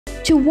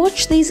To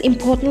watch these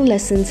important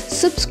lessons,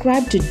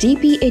 subscribe to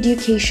DP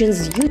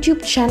Education's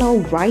YouTube channel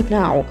right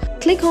now.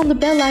 Click on the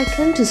bell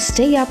icon to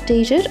stay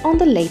updated on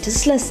the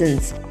latest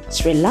lessons.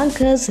 Sri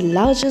Lanka's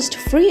largest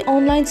free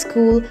online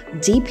school,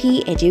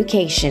 DP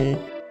Education.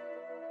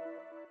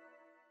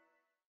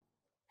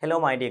 Hello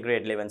my dear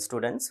grade 11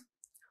 students.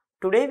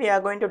 Today we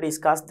are going to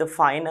discuss the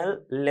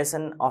final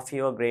lesson of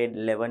your grade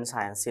 11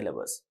 science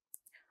syllabus.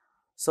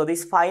 So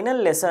this final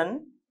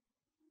lesson,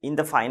 in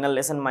the final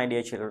lesson my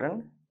dear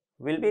children,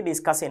 we'll be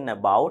discussing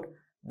about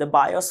the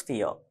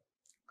biosphere.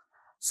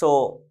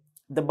 So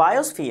the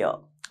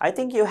biosphere, I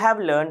think you have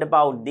learned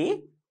about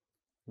the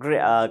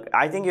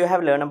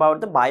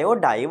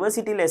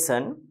biodiversity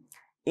lesson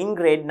in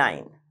grade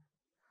 9.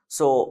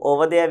 So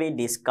over there we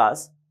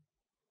discuss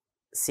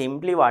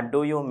simply what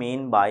do you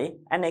mean by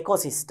an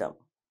ecosystem,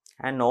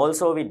 and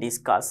also we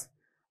discuss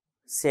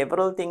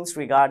several things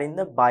regarding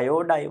the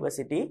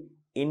biodiversity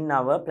in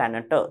our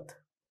planet Earth.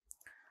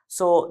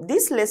 So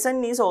this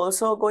lesson is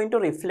also going to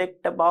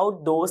reflect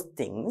about those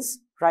things,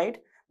 right?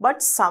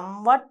 But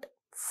somewhat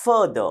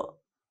further,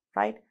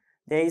 right?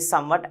 There is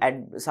somewhat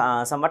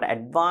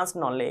advanced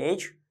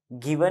knowledge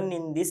given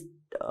in this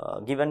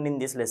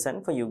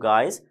lesson for you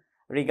guys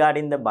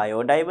regarding the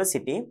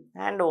biodiversity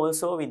and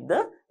also with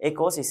the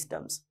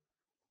ecosystems.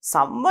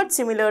 Somewhat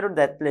similar to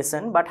that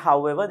lesson, but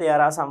however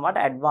there are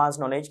somewhat advanced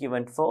knowledge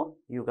given for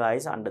you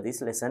guys under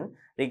this lesson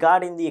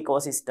regarding the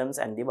ecosystems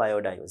and the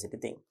biodiversity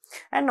thing.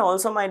 And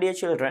also my dear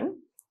children,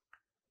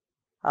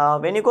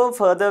 when you go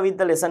further with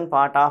the lesson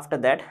part, after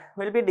that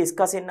we'll be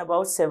discussing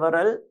about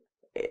several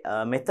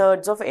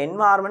methods of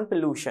environment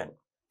pollution,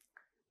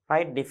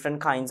 right?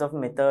 Different kinds of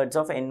methods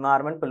of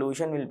environment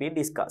pollution will be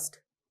discussed,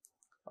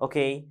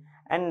 okay?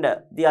 And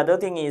the other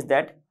thing is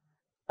that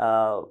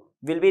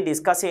we'll be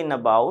discussing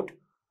about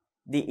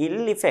the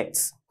ill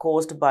effects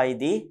caused by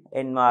the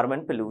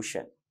environment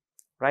pollution,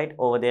 right?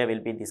 Over there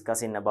we'll be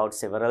discussing about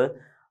several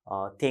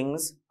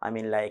things,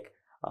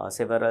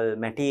 several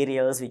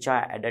materials which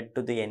are added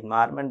to the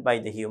environment by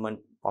the human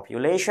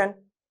population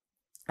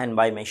and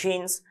by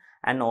machines,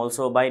 and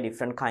also by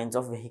different kinds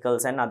of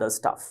vehicles and other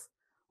stuff,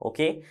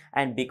 okay?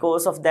 And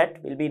because of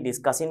that we'll be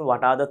discussing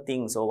what are the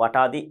things, or what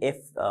are the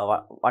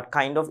what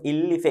kind of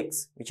ill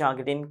effects which are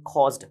getting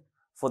caused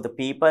for the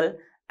people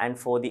and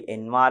for the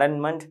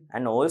environment.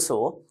 And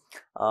also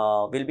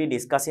we'll be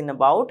discussing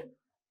about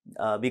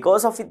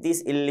because of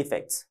these ill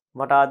effects,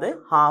 what are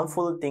the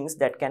harmful things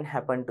that can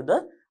happen to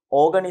the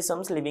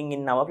organisms living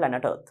in our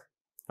planet Earth,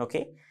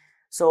 okay?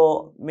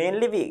 So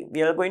mainly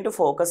we are going to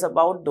focus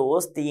about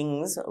those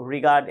things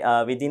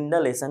within the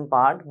lesson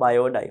part,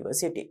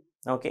 biodiversity,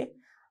 okay?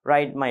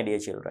 Right my dear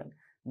children.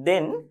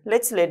 Then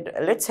let's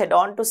head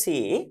on to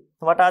see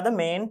what are the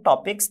main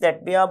topics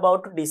that we are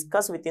about to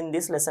discuss within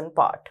this lesson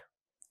part.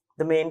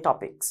 The main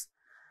topics.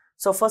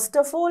 So first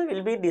of all,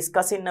 we'll be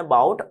discussing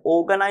about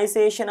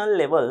organizational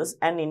levels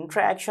and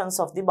interactions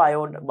of the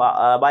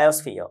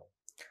biosphere,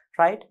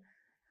 right?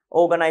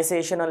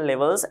 Organizational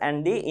levels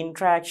and the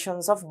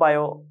interactions of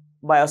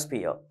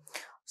biosphere.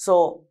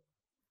 So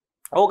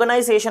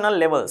organizational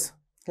levels,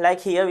 like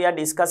here we are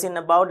discussing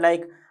about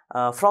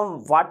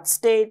from what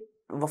stage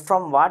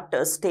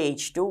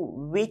to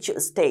which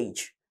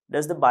stage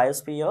does the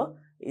biosphere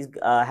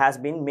has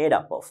been made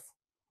up of,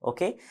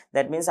 okay?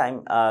 That means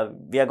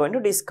we are going to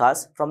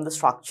discuss from the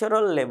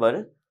structural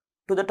level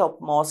to the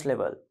topmost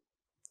level,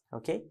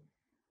 okay?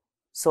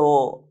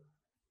 So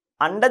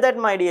under that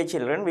my dear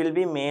children, we'll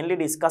be mainly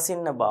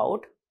discussing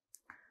about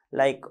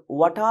like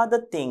what are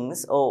the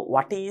things, or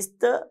what is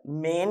the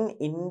main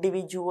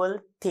individual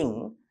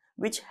thing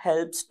which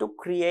helps to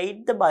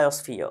create the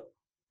biosphere.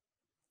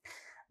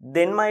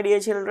 Then my dear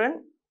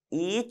children,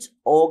 each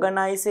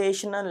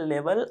organizational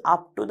level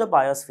up to the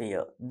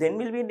biosphere. Then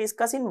we'll be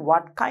discussing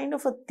what kind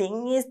of a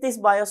thing is this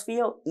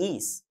biosphere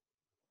is,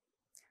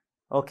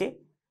 okay?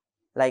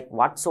 Like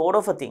what sort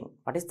of a thing,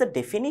 what is the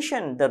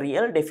definition, the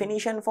real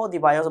definition for the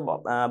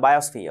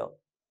biosphere,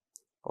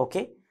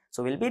 okay?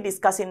 So we'll be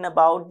discussing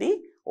about the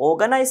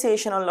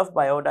organizational of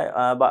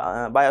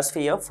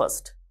biosphere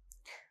first.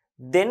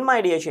 Then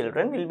my dear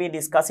children, we'll be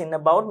discussing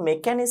about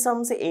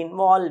mechanisms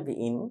involved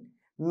in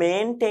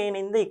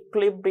maintaining the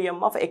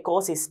equilibrium of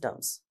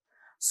ecosystems.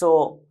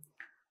 So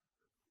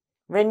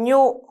when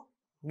you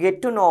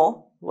get to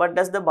know what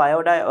does the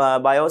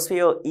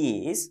biosphere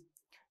is,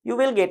 you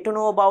will get to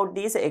know about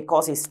these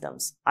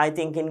ecosystems. I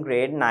think in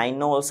grade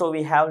 9 also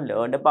we have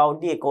learned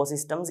about the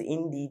ecosystems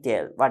in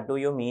detail. What do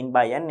you mean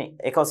by an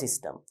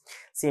ecosystem?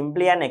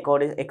 Simply an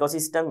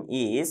ecosystem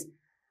is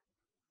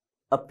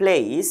a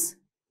place,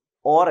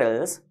 or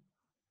else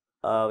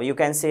you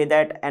can say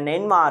that an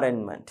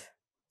environment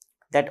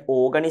that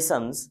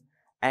organisms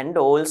and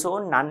also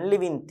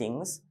non-living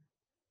things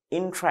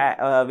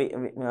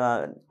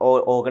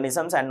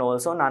organisms and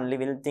also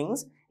non-living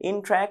things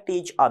interact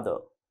each other,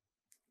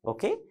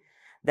 okay?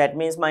 That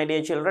means my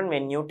dear children,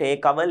 when you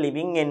take our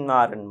living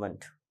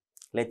environment,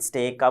 let's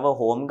take our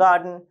home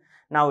garden.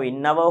 Now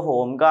in our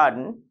home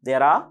garden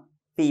there are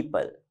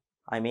people,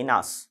 I mean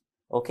us,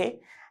 okay?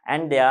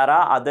 and there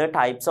are other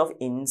types of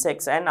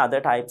insects and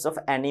other types of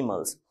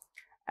animals.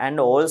 And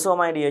also,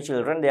 my dear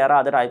children, there are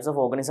other types of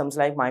organisms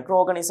like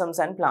microorganisms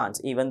and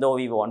plants. Even though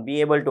we won't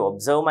be able to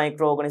observe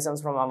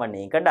microorganisms from our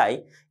naked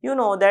eye, you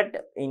know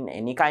that in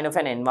any kind of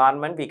an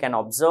environment, we can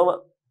observe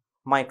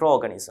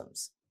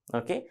microorganisms.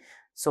 Okay.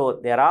 So,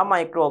 there are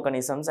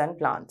microorganisms and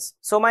plants.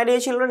 So, my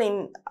dear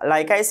children,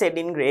 like I said,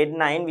 in grade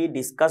 9, we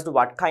discussed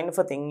what kind of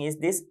a thing is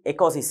this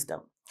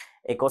ecosystem.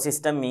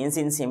 Ecosystem means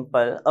in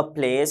simple, a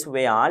place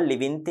where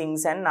living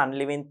things and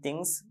non-living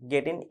things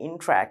getting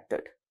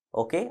interacted.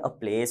 Okay, a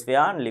place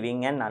where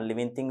living and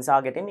non-living things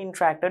are getting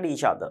interacted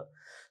each other.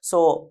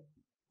 So,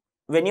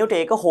 when you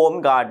take a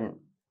home garden,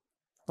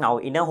 now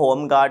in a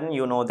home garden,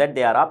 you know that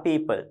there are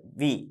people,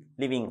 we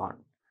living on.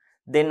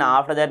 Then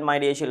after that, my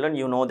dear children,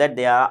 you know that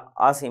there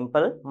are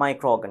simple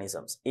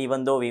microorganisms.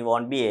 Even though we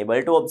won't be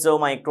able to observe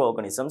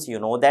microorganisms, you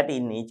know that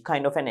in each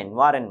kind of an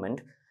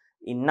environment,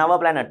 in our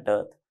planet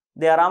Earth,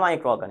 there are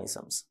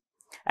microorganisms.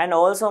 And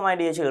also, my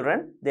dear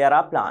children, there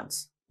are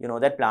plants. You know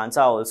that plants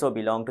are also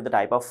belong to the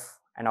type of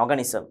an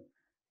organism.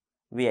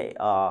 We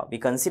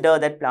consider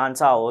that plants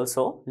are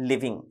also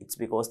living. It's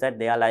because that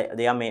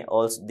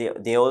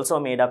they also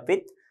made up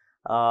with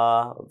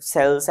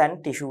cells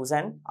and tissues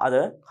and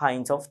other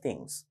kinds of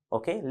things.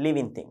 Okay,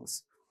 living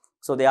things.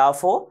 So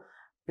therefore,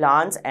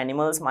 plants,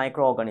 animals,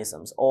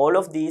 microorganisms, all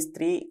of these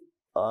three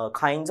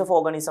kinds of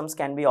organisms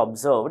can be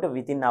observed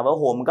within our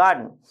home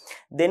garden.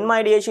 Then,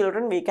 my dear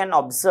children, we can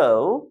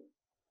observe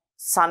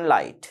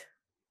sunlight,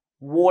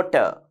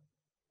 water,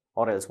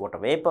 or else water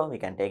vapor. We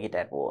can take it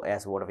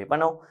as water vapor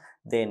now.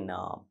 Then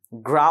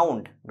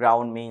ground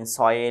means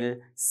soil,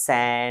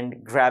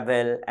 sand,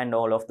 gravel, and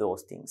all of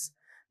those things.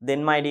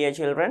 Then, my dear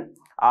children,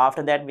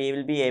 after that we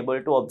will be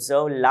able to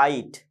observe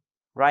light,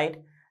 right?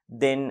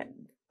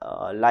 Then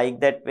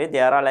like that way,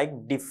 there are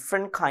like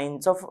different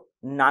kinds of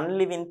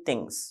non-living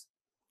things,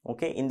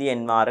 okay, in the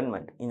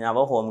environment, in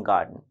our home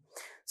garden.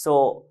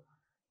 So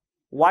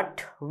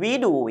what we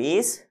do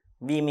is,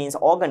 we means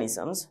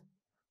organisms,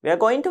 we are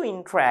going to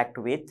interact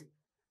with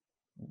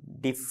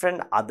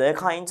different other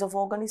kinds of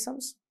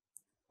organisms,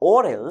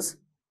 or else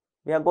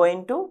we are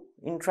going to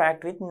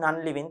interact with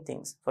non-living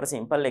things. For a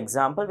simple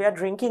example, we are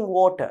drinking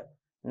water.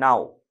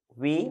 Now,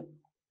 we,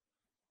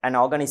 an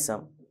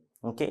organism,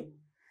 okay,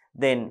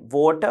 then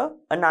water,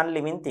 a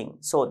non-living thing.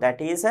 So,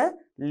 that is a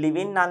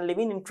living,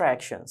 non-living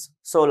interactions.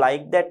 So,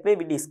 like that way,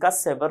 we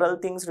discuss several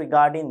things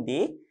regarding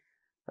the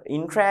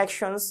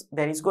interactions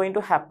that is going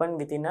to happen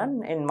within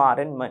an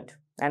environment,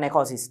 an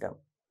ecosystem.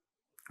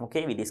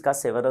 Okay, we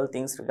discuss several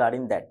things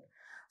regarding that.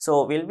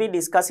 So, we will be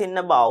discussing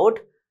about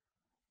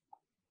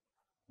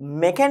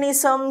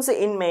mechanisms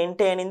in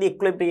maintaining the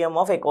equilibrium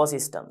of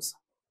ecosystems.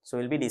 So,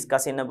 we will be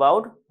discussing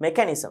about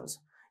mechanisms.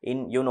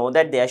 You know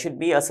that there should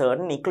be a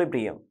certain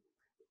equilibrium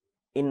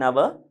in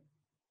our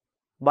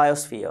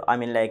biosphere, I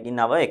mean like in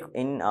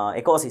our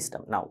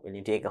ecosystem. Now, when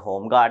you take a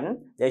home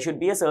garden, there should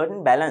be a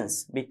certain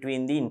balance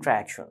between the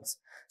interactions.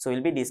 So, we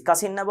will be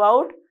discussing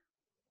about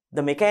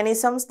the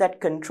mechanisms that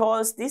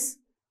controls this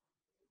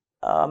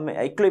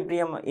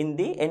equilibrium in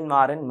the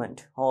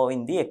environment or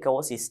in the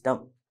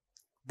ecosystem.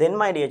 Then,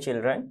 my dear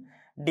children,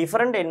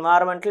 different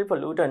environmental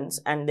pollutants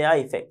and their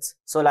effects.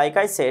 So, like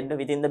I said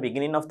within the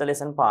beginning of the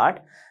lesson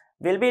part,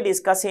 we'll be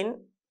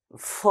discussing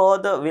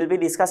further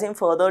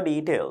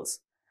details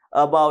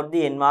about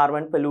the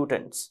environment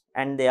pollutants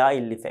and their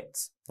ill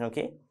effects.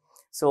 Okay,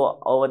 so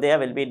over there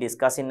we'll be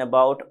discussing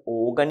about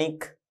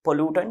organic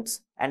pollutants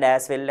and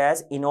as well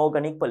as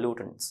inorganic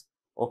pollutants.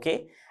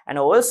 Okay, and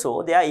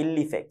also their ill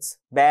effects,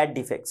 bad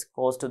effects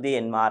caused to the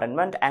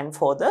environment and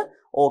for the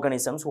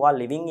organisms who are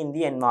living in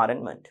the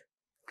environment.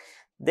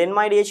 Then,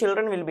 my dear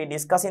children, we'll be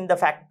discussing the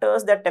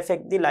factors that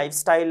affect the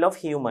lifestyle of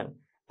human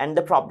and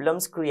the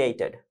problems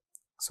created.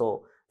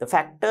 So, the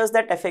factors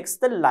that affects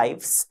the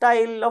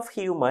lifestyle of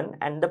human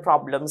and the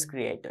problems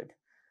created.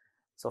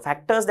 So,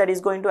 factors that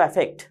is going to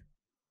affect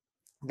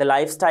the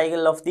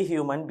lifestyle of the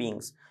human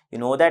beings. You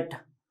know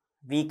that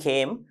we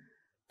came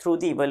through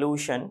the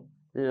evolution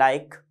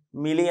like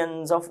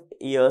millions of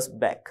years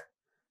back.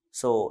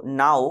 So,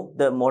 now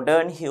the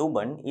modern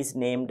human is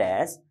named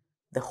as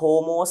the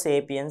Homo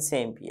sapiens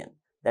sapien.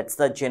 That's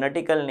the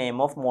genetical name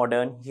of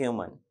modern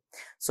human.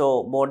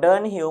 So,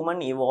 modern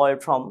human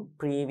evolved from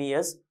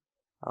previous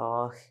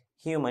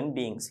human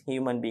beings.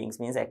 Human beings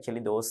means actually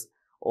those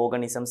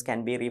organisms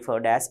can be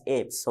referred as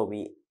apes. So,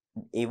 we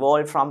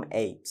evolved from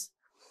apes.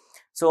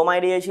 So, my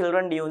dear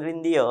children,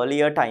 during the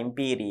earlier time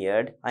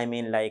period, I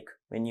mean like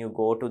when you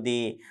go to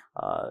the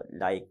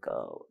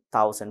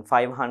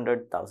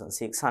 1500,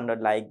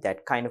 1600, like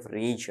that kind of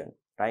region,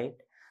 right?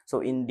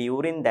 So,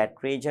 during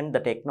that region, the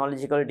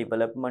technological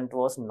development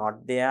was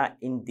not there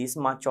in this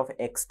much of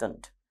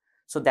extent.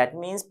 So, that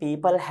means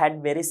people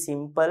had very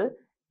simple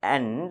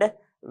and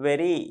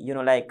very,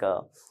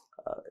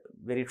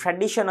 very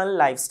traditional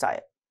lifestyle.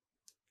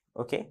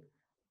 Okay,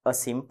 a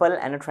simple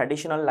and a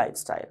traditional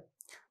lifestyle.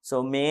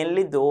 So,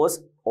 mainly those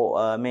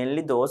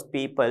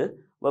people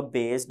were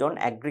based on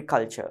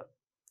agriculture.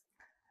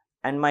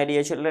 And my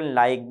dear children,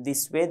 like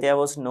this way, there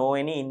was no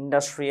any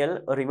industrial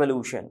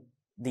revolution.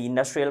 The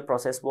industrial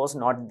process was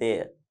not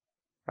there,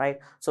 right?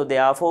 So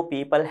therefore,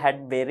 people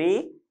had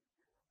very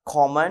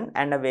common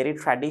and a very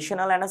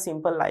traditional and a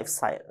simple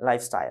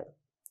lifestyle.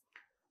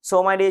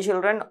 So my dear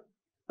children,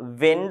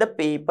 when the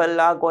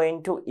people are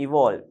going to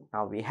evolve,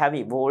 now we have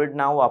evolved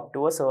now up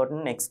to a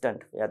certain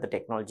extent where the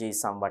technology is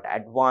somewhat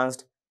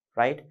advanced,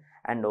 right?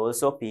 And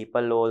also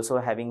people also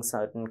having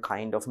certain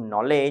kind of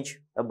knowledge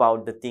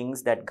about the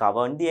things that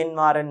govern the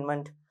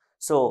environment.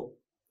 So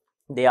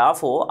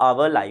therefore,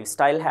 our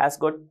lifestyle has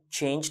got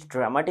changed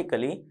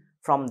dramatically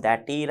from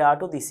that era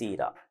to this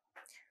era.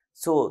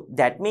 So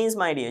that means,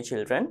 my dear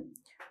children,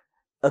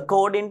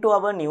 according to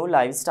our new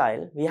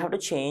lifestyle, we have to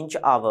change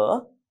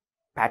our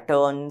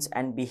patterns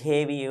and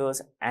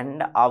behaviors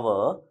and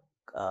our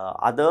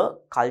other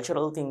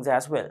cultural things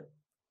as well.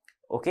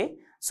 Okay,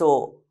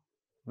 so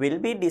we'll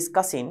be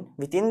discussing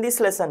within this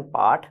lesson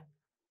part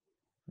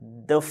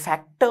the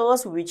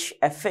factors which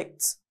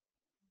affects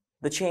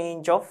the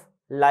change of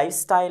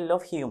lifestyle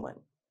of human.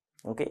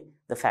 Okay,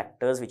 the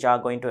factors which are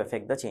going to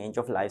affect the change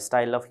of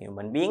lifestyle of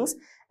human beings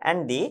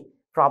and the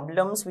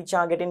problems which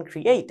are getting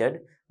created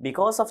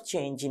because of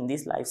change in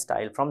this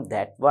lifestyle from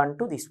that one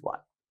to this one.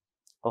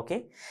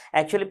 Okay,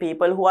 actually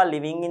people who are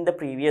living in the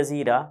previous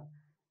era,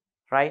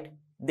 right,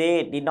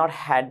 they did not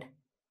had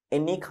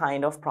any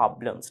kind of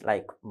problems.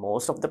 Like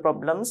most of the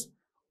problems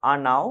are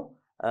now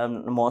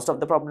most of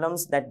the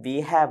problems that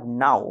we have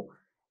now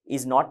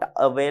is not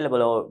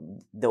available, or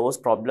those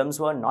problems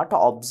were not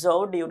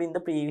observed during the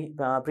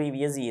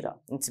previous era.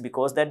 It's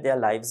because that their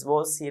lives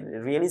was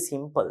really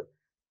simple,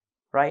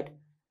 right?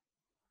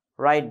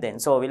 Right then,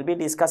 so we'll be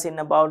discussing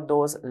about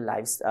those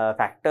lives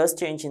factors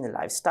change in the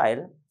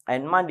lifestyle,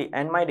 and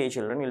my dear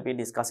children will be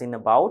discussing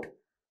about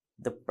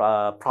the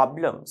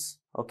problems,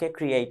 okay,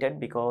 created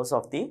because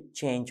of the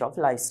change of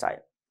lifestyle.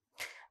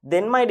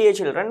 Then my dear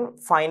children,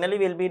 finally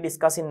we'll be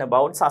discussing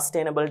about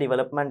sustainable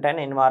development and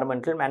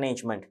environmental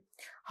management,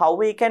 how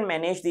we can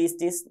manage these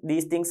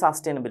things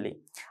sustainably.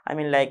 I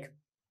mean, like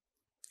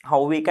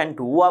how we can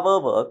do our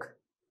work,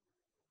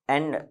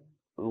 and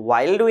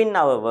while doing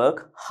our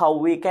work, how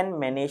we can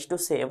manage to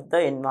save the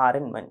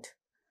environment,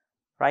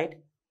 right?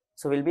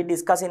 So we'll be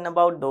discussing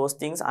about those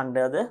things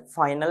under the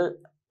final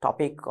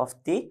topic of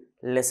the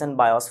lesson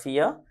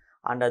Biosphere,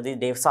 under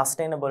the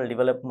sustainable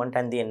development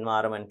and the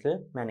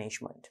environmental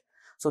management.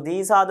 So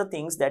these are the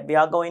things that we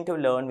are going to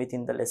learn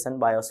within the lesson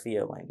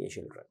Biosphere, my dear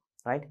children,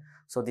 right?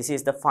 So this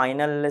is the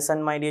final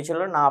lesson, my dear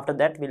children. After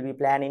that, we'll be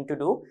planning to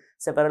do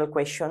several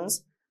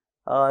questions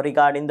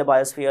regarding the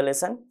Biosphere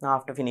lesson.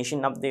 After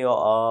finishing up the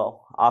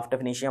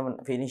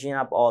finishing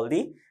up all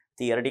the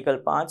theoretical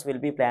parts, we'll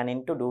be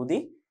planning to do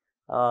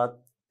the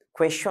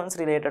questions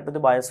related to the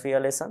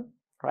Biosphere lesson,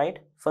 right?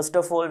 First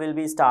of all, we'll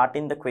be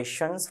starting the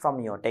questions from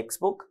your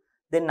textbook.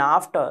 Then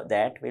after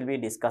that, we'll be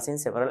discussing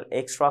several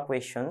extra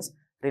questions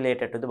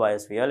related to the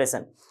Biosphere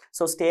lesson.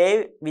 So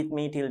stay with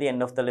me till the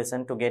end of the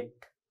lesson to get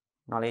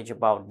knowledge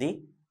about the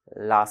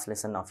last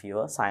lesson of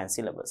your science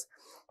syllabus.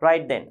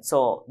 Right then,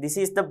 so this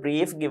is the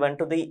brief given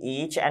to the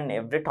each and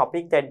every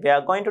topic that we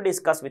are going to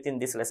discuss within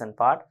this lesson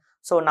part.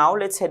 So now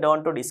let's head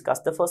on to discuss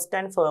the first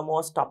and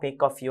foremost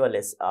topic of your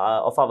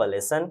of our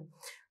lesson.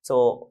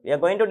 So we are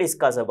going to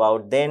discuss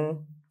about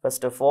then,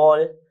 first of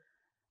all,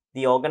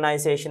 the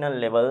organizational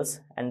levels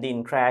and the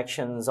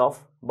interactions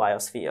of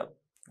Biosphere.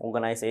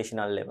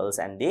 Organizational levels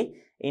and the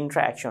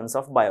interactions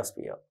of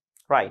Biosphere,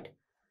 right?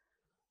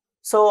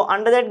 So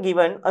under that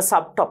given a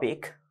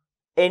subtopic,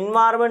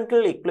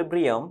 environmental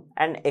equilibrium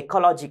and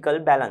ecological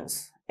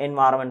balance.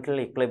 Environmental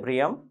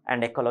equilibrium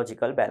and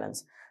ecological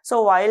balance.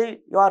 So while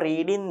you are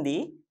reading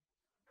the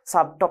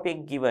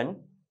subtopic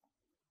given,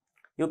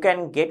 you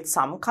can get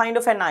some kind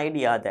of an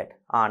idea that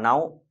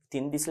now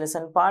in this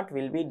lesson part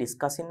we'll be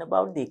discussing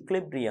about the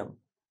equilibrium,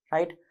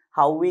 right?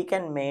 How we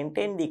can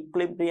maintain the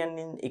equilibrium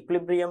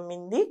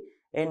in the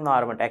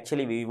environment.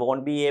 Actually, we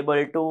won't be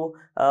able to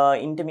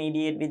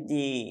intermediate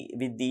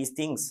with these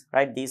things,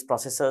 right? These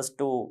processes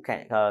to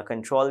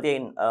control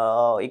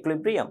the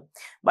equilibrium.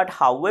 But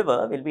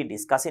however, we'll be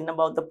discussing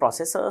about the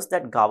processes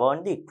that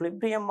govern the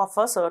equilibrium of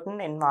a certain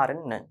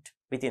environment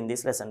within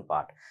this lesson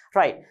part,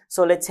 right?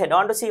 So let's head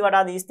on to see what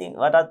are these things.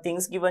 What are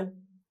things given?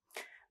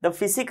 The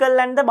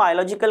physical and the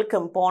biological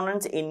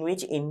components in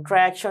which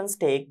interactions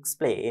takes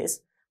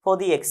place for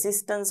the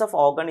existence of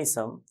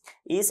organism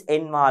is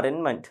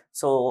environment.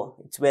 So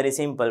it's very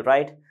simple,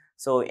 right?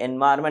 So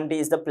environment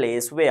is the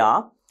place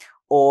where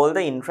all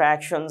the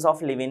interactions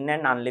of living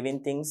and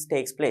unliving things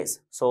takes place.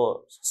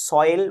 So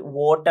soil,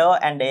 water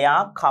and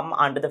air come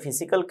under the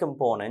physical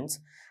components,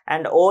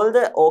 and all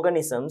the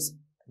organisms,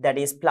 that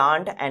is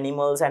plant,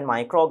 animals and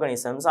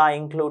microorganisms, are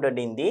included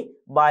in the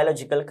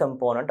biological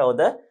component or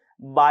the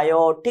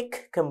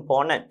biotic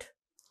component.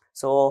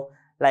 So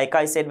like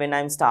I said when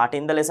I'm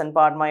starting the lesson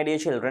part, my dear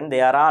children,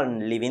 there are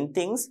living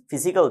things,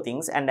 physical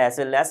things, and as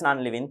well as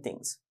non-living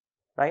things,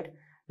 right?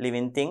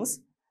 Living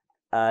things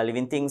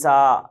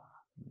are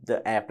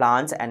the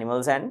plants,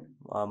 animals and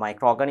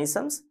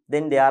microorganisms.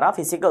 Then there are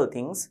physical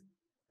things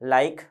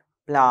like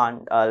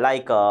plant,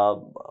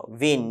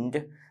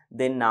 wind,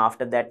 then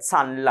after that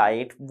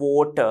sunlight,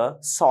 water,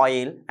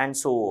 soil, and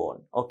so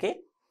on.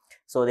 Okay,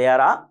 so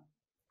there are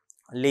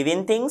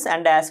living things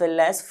and as well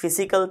as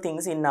physical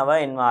things in our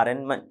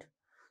environment.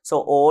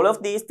 So all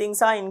of these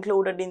things are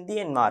included in the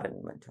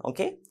environment.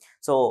 Okay,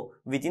 so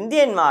within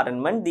the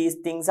environment, these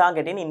things are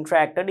getting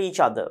interacted each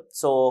other.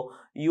 So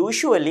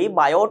usually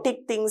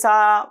biotic things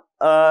are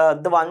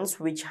the ones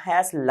which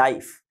has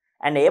life,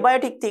 and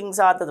abiotic things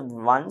are the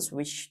ones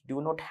which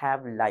do not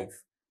have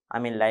life. I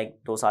mean, like,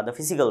 those are the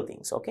physical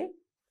things. Okay,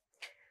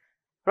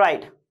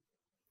 right.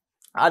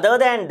 Other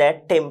than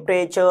that,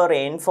 temperature,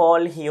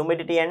 rainfall,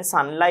 humidity and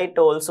sunlight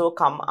also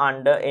come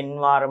under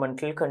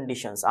environmental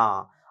conditions.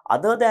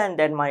 Other than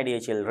that, my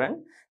dear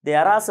children,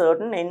 there are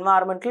certain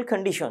environmental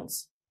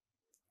conditions,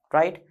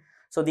 right?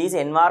 So these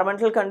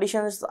environmental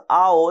conditions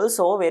are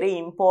also very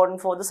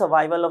important for the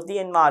survival of the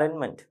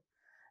environment,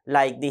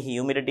 like the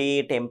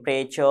humidity,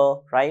 temperature,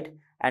 right?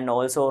 And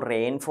also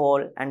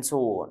rainfall and so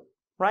on,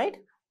 right?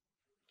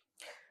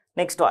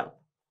 Next one.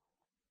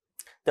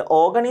 The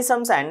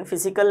organisms and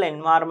physical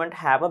environment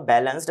have a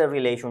balanced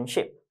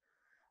relationship.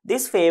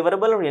 This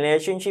favorable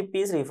relationship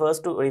is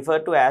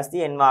referred to as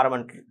the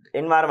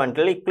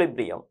environmental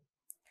equilibrium,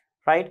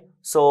 right?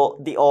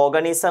 So the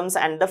organisms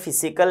and the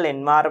physical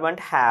environment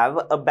have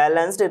a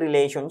balanced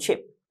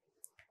relationship.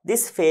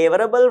 This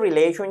favorable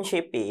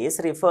relationship is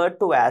referred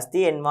to as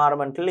the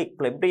environmental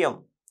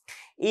equilibrium.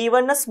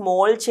 Even a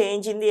small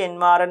change in the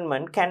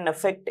environment can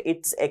affect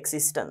its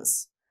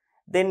existence.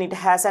 Then it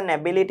has an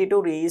ability to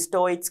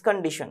restore its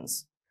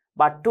conditions.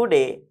 But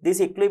today,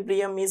 this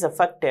equilibrium is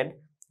affected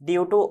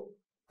due to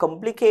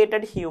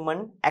complicated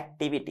human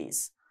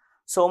activities.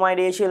 So, my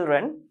dear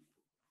children,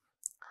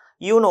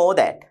 you know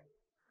that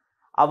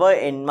our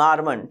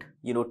environment,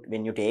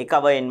 when you take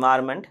our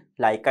environment,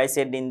 like I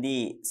said in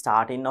the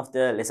starting of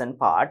the lesson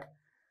part,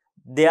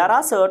 there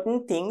are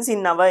certain things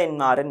in our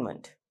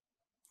environment.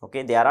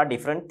 Okay, there are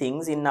different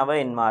things in our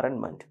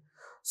environment.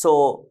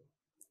 So,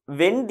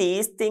 when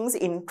these things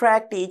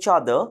interact each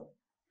other,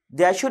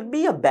 there should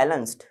be a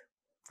balanced,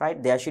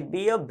 right? There should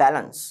be a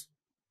balance.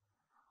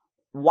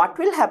 What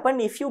will happen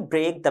if you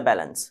break the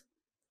balance?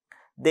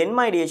 Then,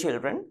 my dear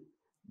children,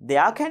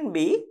 there can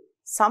be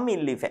some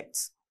ill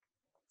effects.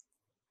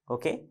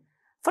 Okay,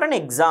 for an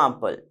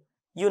example,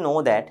 you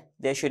know that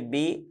there should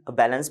be a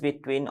balance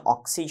between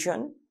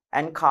oxygen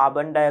and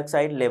carbon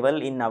dioxide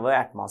level in our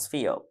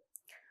atmosphere.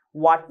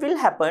 What will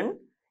happen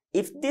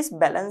if this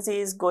balance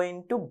is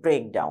going to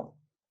break down?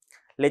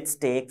 Let's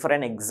take for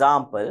an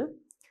example,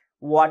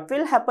 what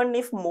will happen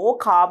if more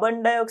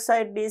carbon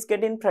dioxide is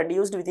getting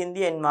produced within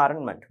the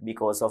environment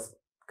because of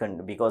any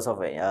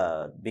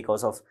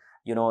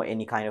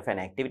kind of an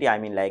activity? I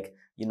mean, like,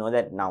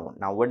 that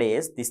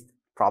nowadays this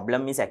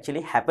problem is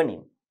actually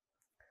happening,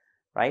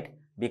 right?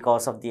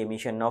 Because of the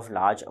emission of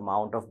large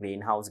amount of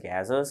greenhouse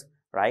gases,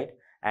 right?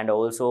 And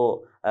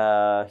also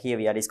here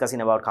we are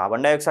discussing about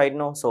carbon dioxide,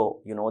 no?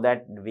 So you know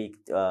that we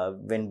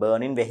when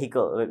burning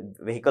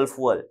vehicle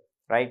fuel,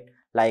 right,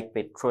 like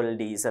petrol,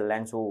 diesel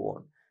and so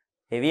on,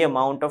 heavy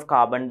amount of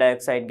carbon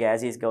dioxide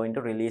gas is going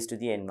to release to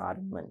the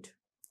environment,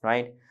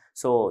 right?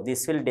 So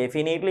this will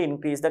definitely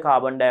increase the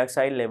carbon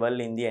dioxide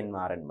level in the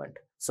environment.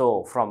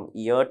 So from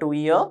year to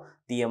year,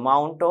 the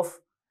amount of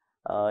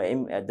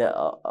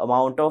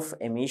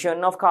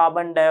emission of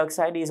carbon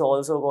dioxide is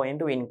also going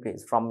to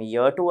increase from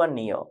year to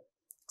a year.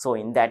 So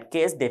in that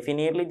case,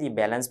 definitely the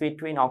balance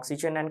between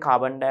oxygen and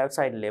carbon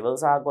dioxide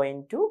levels are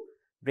going to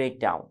break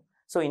down.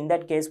 So in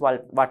that case,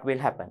 what will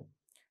happen?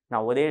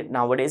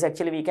 Nowadays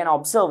actually we can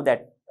observe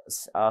that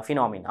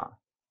phenomena.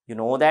 You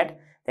know that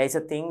there is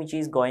a thing which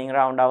is going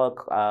around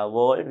our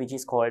world, which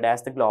is called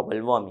as the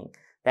global warming.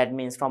 That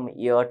means from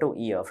year to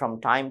year, from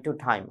time to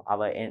time,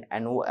 our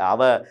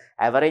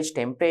average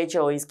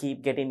temperature is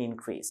keep getting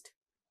increased.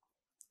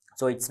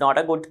 So it's not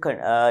a good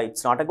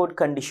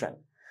condition.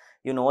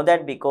 You know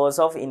that because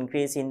of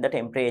increase in the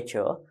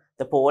temperature,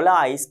 the polar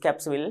ice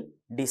caps will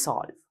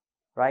dissolve,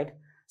 right?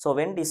 So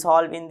when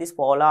dissolve in these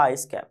polar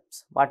ice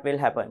caps, what will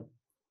happen?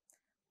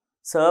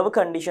 Severe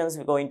conditions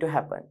are going to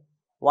happen.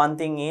 One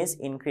thing is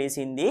increase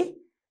in the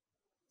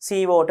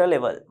seawater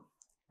level.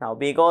 Now,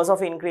 because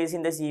of increase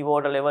in the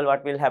seawater level,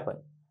 what will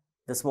happen?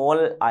 The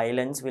small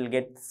islands will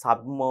get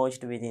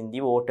submerged within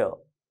the water.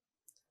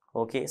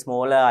 Okay,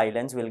 smaller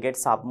islands will get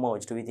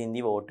submerged within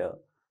the water,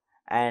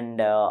 and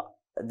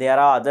there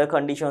are other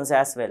conditions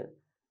as well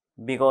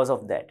because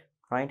of that,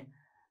 right?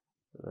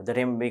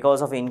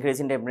 Because of increase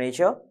in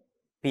temperature,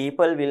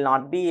 people will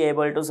not be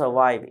able to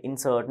survive in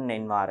certain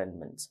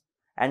environments,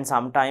 and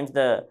sometimes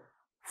the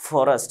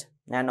forest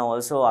and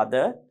also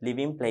other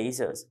living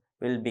places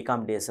will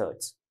become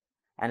deserts,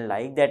 and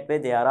like that way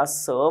there are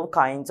severe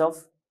kinds of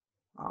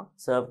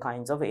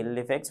ill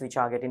effects which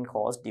are getting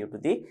caused due to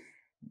the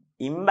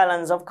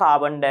imbalance of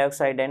carbon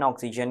dioxide and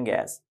oxygen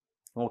gas.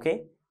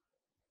 Okay,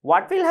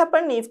 what will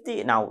happen if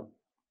the now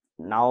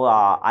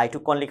I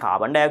took only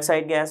carbon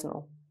dioxide gas,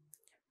 no?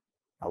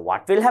 Now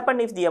what will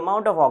happen if the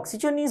amount of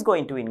oxygen is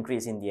going to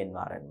increase in the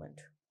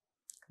environment?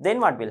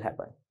 Then what will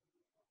happen?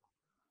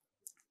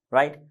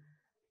 right?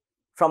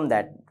 From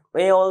that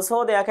way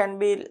also there can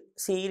be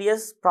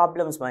serious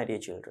problems, my dear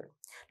children.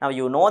 Now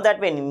you know that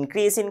when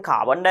increase in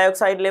carbon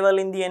dioxide level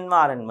in the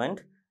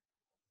environment,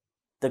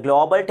 the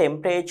global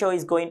temperature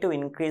is going to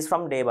increase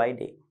from day by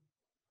day.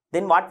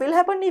 Then what will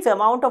happen if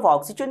amount of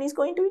oxygen is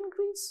going to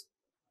increase?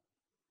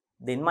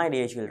 Then, my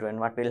dear children,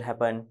 what will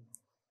happen?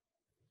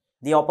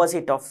 The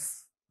opposite of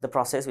the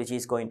process which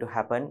is going to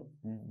happen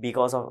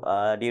because of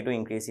due to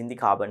increase in the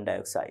carbon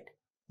dioxide.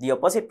 The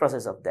opposite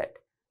process of that.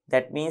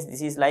 That means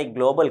this is like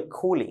global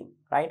cooling,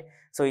 right?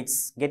 So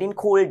it's getting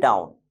cooled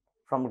down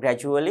from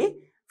gradually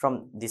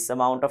from this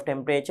amount of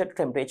temperature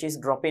is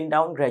dropping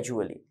down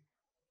gradually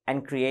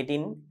and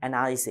creating an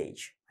ice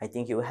age. I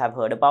think you have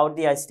heard about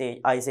the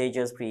ice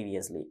ages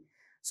previously.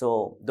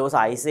 So those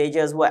ice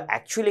ages were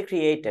actually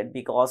created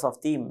because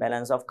of the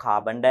imbalance of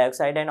carbon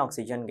dioxide and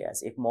oxygen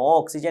gas. If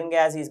more oxygen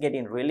gas is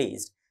getting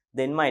released,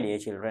 then, my dear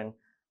children,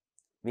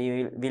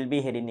 we will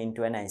be heading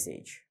into an ice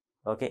age.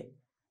 Okay.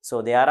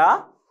 So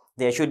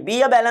there should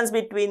be a balance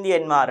between the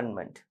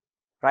environment,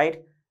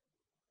 right?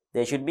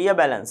 There should be a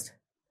balance.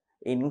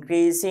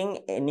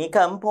 Increasing any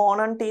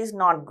component is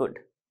not good.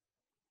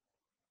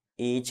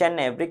 Each and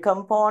every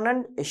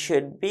component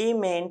should be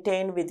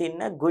maintained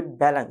within a good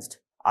balance.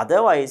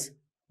 Otherwise,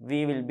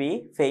 we will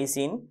be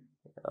facing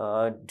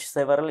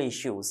several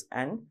issues,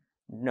 and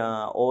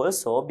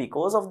also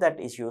because of that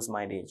issues,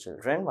 my dear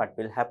children, what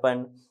will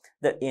happen?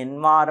 The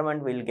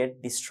environment will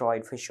get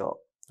destroyed for sure.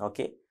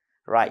 Okay,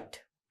 right.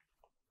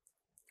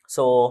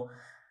 So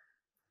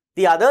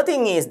the other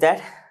thing is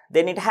that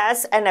then it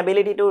has an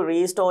ability to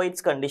restore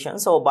its condition.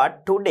 So,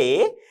 but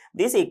today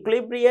this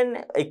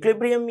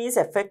equilibrium is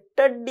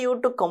affected due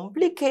to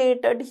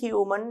complicated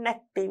human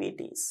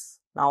activities.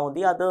 Now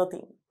the other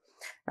thing.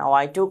 Now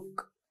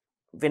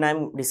when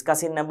I'm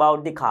discussing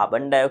about the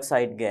carbon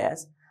dioxide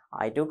gas,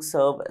 I took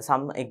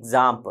some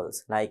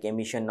examples like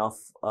emission of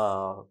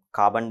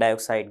carbon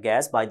dioxide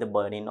gas by the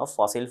burning of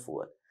fossil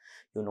fuel.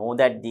 You know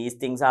that these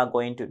things are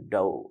going to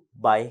do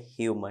by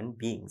human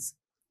beings,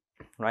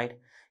 right?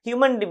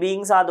 Human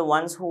beings are the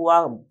ones who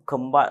are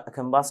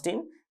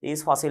combusting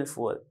these fossil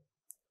fuel,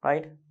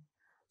 right?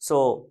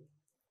 So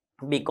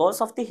because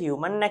of the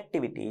human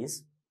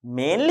activities,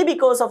 mainly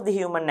because of the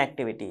human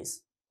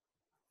activities,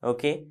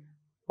 okay,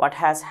 what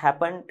has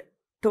happened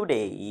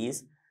today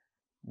is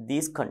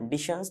these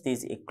conditions,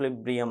 these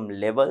equilibrium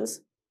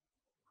levels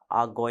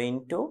are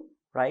going to,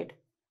 right,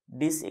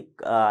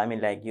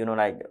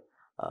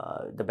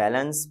 the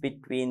balance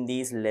between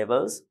these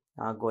levels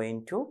are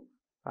going to,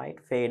 right,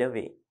 fade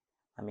away.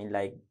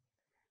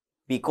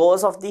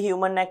 Because of the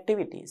human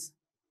activities,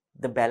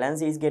 the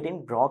balance is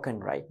getting broken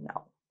right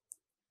now.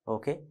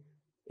 Okay,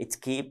 it's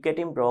keep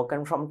getting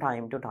broken from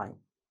time to time.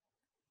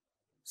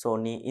 So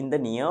in the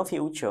near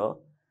future,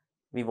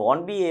 we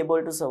won't be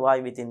able to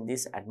survive within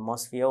this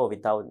atmosphere or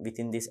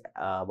within this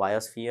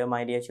biosphere,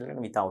 my dear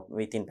children,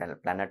 within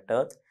planet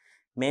Earth,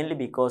 mainly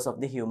because of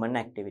the human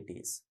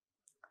activities.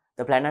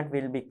 The planet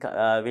will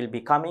be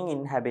becoming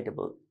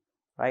inhabitable,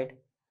 right,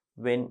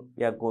 when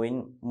we are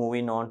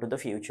moving on to the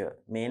future,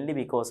 mainly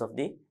because of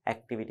the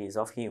activities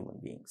of human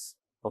beings.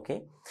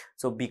 Okay,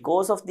 so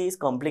because of these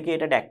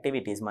complicated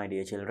activities, my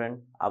dear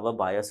children, our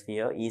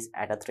biosphere is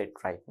at a threat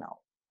right now,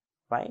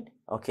 right?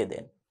 Okay,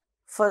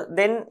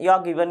 then you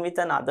are given with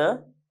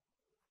another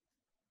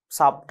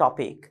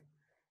subtopic.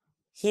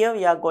 Here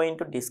we are going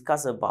to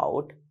discuss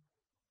about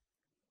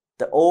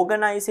the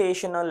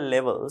organizational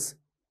levels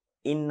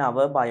in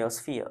our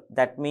biosphere.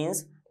 That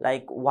means,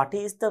 like, what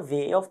is the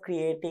way of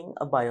creating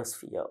a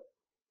biosphere,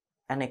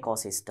 an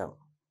ecosystem?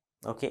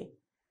 Okay,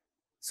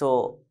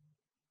 so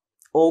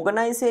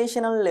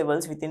organizational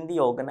levels within the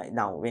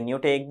now when you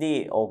take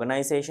the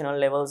organizational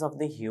levels of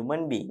the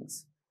human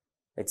beings,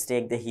 let's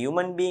take the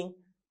human being,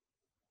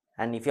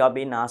 and if you are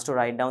being asked to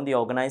write down the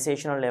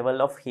organizational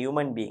level of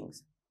human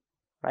beings,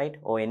 right,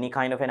 or any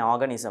kind of an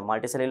organism,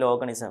 multicellular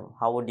organism,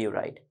 how would you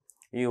write?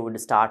 You would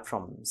start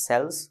from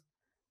cells,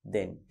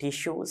 then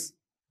tissues,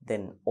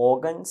 then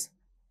organs,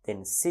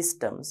 then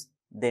systems,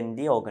 then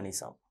the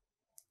organism.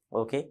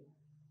 Okay,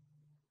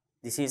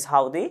 this is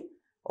how the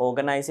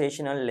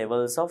organizational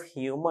levels of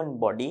human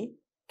body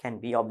can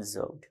be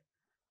observed.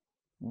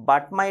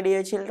 But my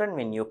dear children,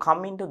 when you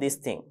come into this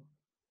thing,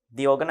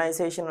 the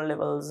organizational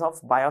levels of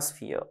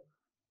biosphere,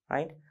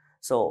 right?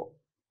 So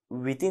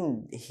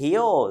within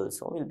here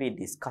also we'll be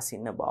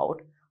discussing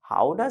about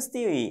how does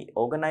the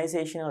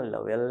organizational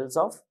levels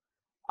of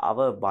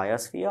our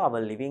biosphere,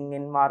 our living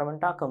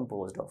environment are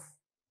composed of.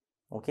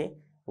 Okay,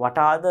 what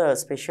are the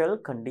special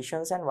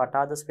conditions and what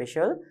are the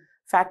special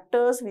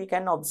factors we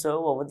can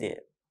observe over there,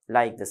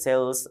 like the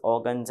cells,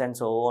 organs, and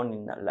so on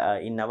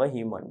in our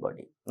human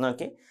body.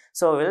 Okay,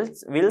 so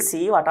we'll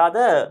see what are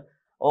the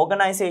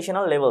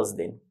organizational levels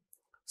then.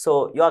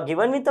 So you are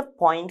given with the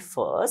point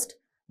first.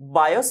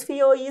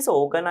 Biosphere is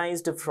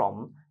organized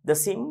from the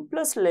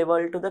simplest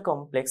level to the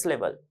complex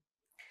level.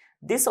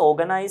 This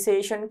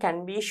organization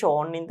can be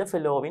shown in the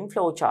following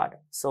flow chart.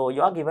 So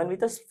you are given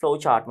with a flow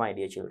chart, my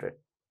dear children.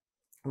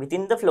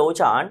 Within the flow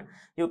chart,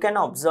 you can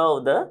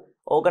observe the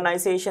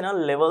organizational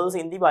levels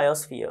in the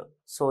biosphere.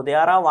 So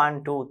there are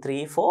 1, 2,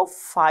 3, 4,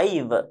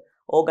 5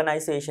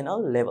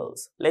 organizational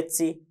levels. Let's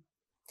see.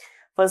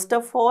 First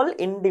of all,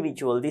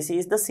 individual. This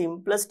is the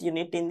simplest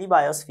unit in the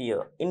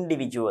biosphere.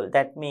 Individual.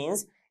 That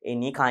means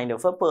any kind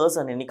of a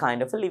person, any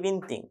kind of a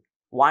living thing.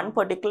 One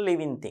particular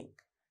living thing.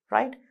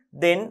 Right?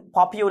 Then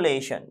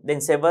population.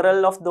 Then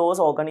several of those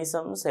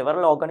organisms,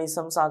 several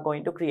organisms are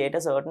going to create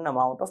a certain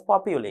amount of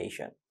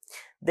population.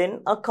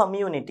 Then a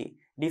community.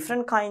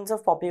 Different kinds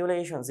of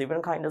populations,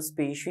 different kinds of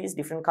species,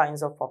 different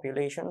kinds of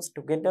populations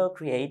together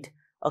create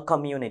a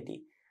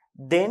community.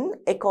 Then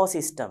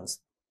ecosystems.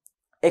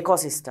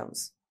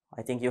 Ecosystems.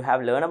 I think you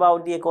have learned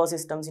about the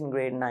ecosystems in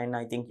grade 9.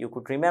 I think you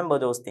could remember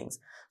those things.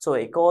 So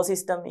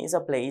ecosystem is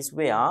a place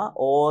where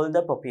all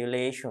the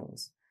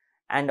populations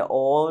and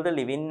all the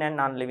living and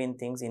non-living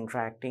things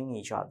interacting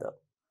each other.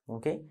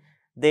 Okay.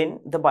 Then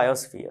the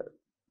biosphere.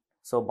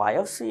 So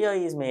biosphere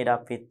is made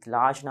up with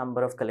large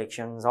number of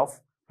collections of,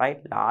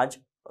 right,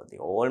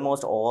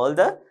 almost all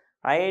the,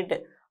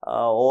 right,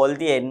 all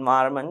the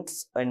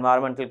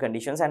environmental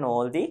conditions and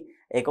all the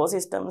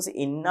ecosystems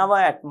in our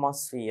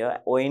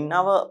atmosphere or in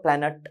our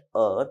planet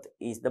Earth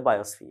is the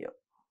biosphere,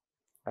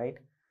 right?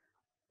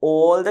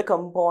 All the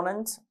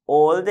components,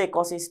 all the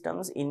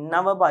ecosystems in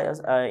our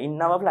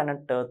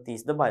planet Earth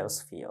is the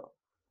biosphere.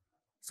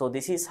 So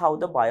this is how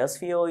the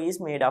biosphere is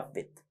made up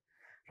with.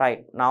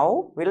 Right,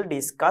 now we'll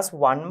discuss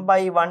one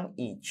by one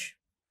each.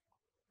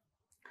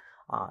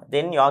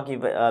 Then you are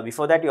given,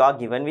 before that you are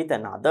given with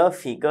another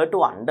figure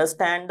to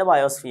understand the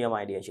biosphere,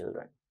 my dear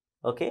children.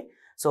 Okay,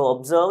 so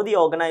observe the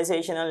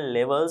organizational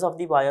levels of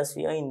the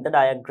biosphere in the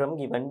diagram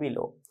given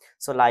below.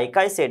 So like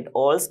I said,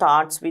 all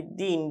starts with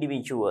the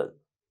individual.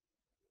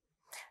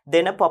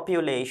 Then a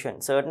population,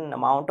 certain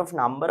amount of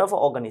number of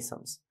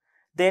organisms.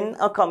 Then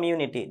a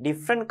community,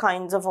 different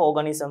kinds of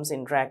organisms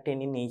interact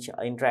in each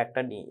other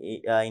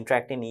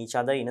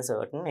in a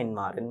certain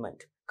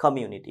environment,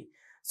 community.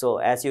 So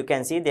as you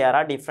can see, there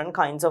are different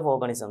kinds of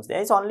organisms. There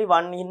is only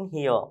one in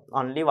here,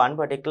 only one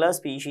particular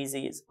species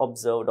is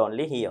observed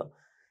only here.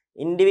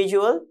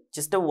 Individual,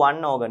 just a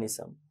one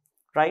organism,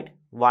 right?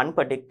 One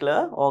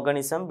particular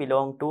organism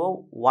belong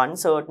to one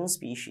certain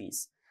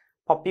species.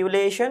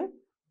 Population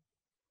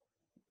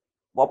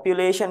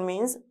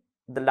means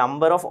the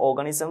number of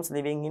organisms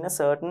living in a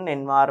certain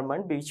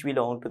environment which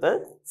belong to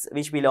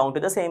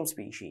the same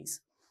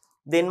species.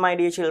 Then, my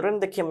dear children,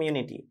 the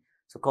community.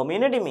 So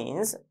community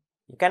means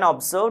you can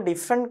observe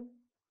different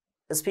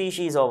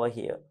species over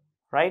here,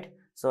 right?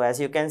 So as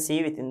you can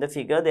see within the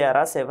figure, there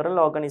are several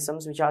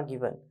organisms which are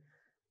given.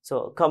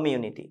 So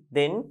community.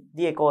 Then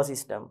the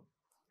ecosystem.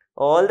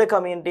 All the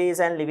communities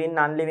and living,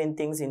 non-living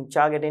things which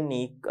are getting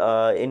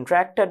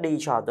interacted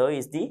each other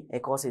is the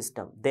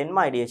ecosystem. Then,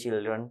 my dear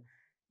children,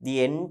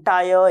 the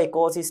entire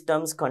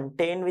ecosystems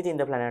contained within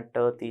the planet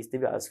Earth is the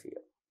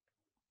biosphere.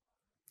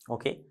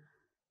 Okay.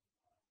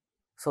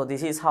 So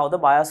this is how the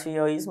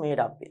biosphere is made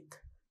up with.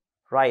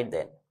 Right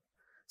then.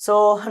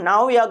 So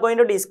now we are going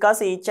to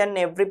discuss each and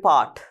every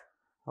part.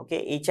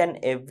 Okay. Each and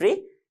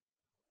every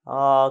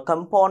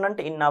component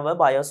in our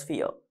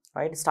biosphere.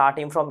 Right.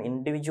 Starting from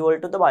individual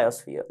to the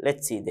biosphere.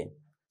 Let's see then.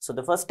 So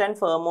the first and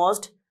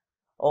foremost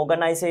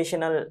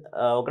organizational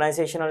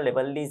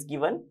level is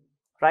given.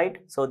 Right.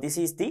 So this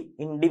is the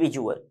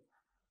individual.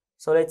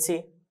 So let's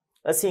see.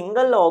 A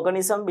single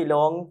organism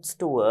belongs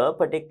to a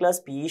particular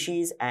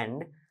species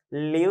and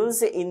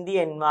lives in the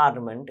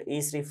environment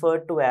is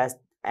referred to as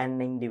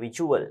an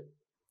individual.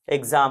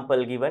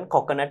 Example given: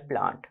 coconut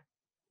plant,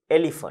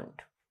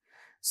 elephant.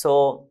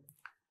 So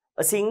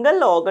a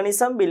single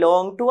organism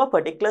belongs to a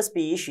particular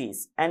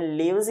species and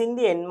lives in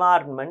the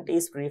environment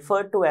is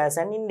referred to as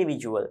an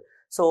individual.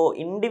 So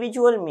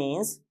individual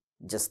means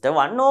just a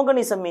one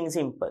organism in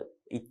simple.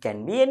 It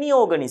can be any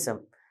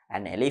organism,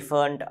 an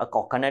elephant, a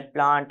coconut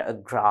plant, a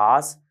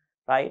grass,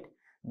 right?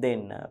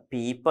 Then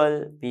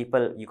people,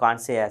 you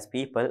can't say as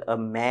people, a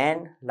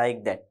man,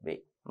 like that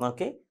way.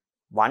 Okay,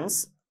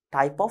 one's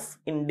type of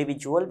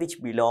individual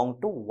which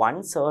belong to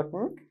one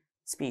certain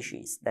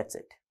species. That's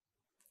it.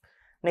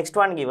 Next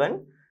one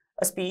given,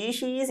 a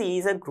species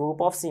is a group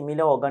of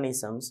similar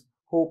organisms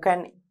who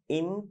can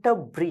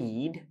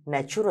interbreed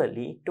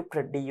naturally to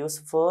produce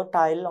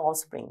fertile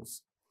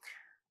offsprings.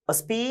 A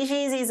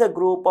species is a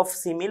group of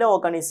similar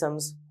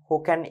organisms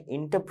who can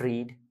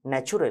interbreed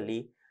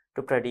naturally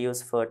to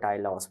produce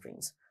fertile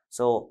offsprings.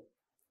 So,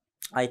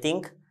 I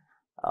think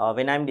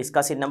when I'm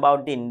discussing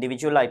about the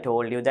individual, I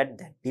told you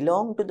that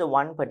belong to the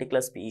one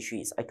particular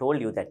species. I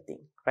told you that thing,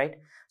 right?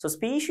 So,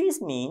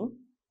 species mean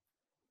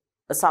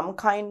some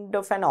kind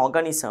of an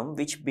organism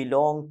which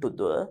belong to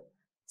the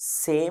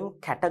same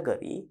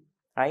category,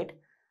 right?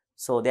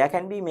 So, there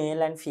can be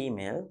male and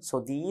female.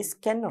 So, these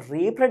can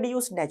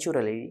reproduce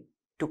naturally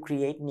to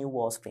create new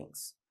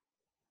offsprings.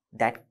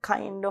 That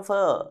kind of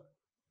a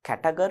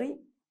category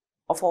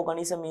of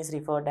organism is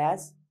referred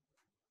as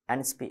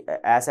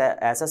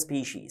a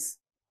species.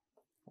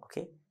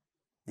 Okay,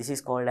 this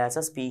is called as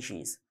a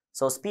species.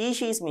 So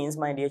species means,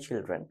 my dear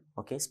children,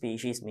 okay,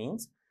 species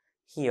means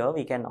here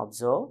we can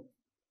observe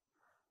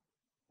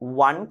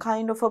one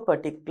kind of a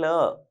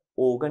particular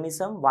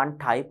organism, one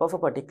type of a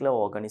particular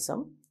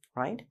organism,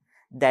 right,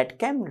 that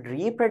can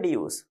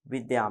reproduce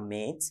with their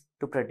mates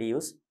to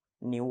produce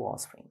new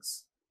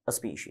offsprings, a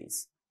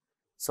species.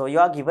 So you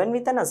are given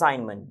with an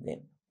assignment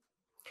then.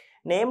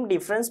 Name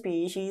different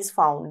species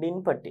found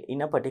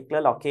in a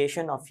particular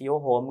location of your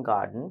home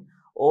garden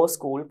or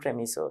school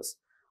premises.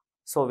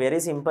 So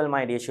very simple,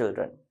 my dear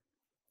children.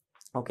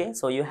 Okay,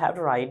 so you have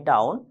to write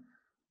down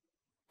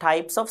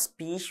types of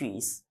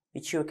species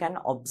which you can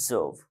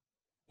observe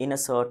in a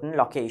certain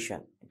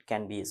location. It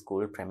can be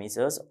school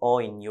premises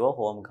or in your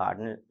home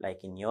garden,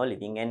 like in your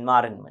living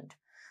environment.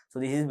 So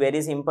this is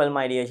very simple,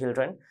 my dear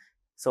children.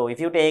 So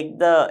if you take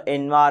the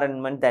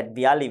environment that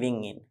we are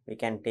living in, we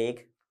can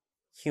take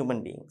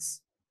human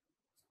beings.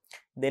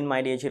 Then,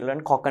 my dear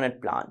children, coconut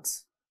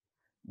plants.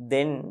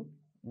 Then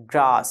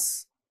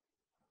grass.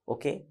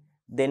 Okay.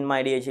 Then,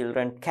 my dear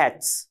children,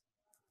 cats,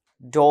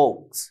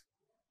 dogs.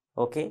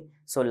 Okay.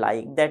 So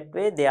like that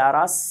way, there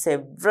are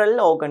several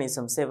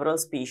organisms, several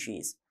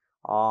species.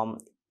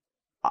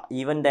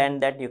 Even then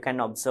that you can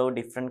observe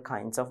different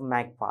kinds of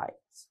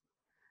magpies.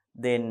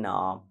 Then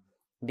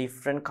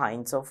different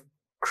kinds of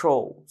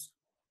crows.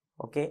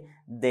 Okay.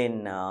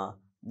 Then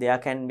there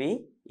can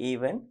be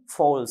even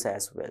fowls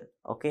as well.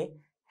 Okay.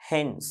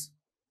 Hens.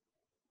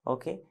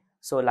 Okay.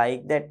 So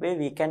like that way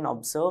we can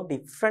observe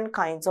different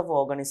kinds of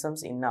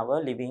organisms in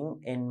our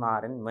living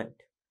environment.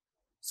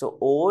 So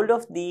all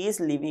of these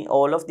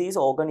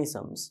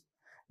organisms,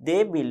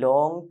 they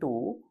belong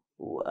to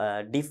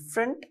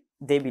different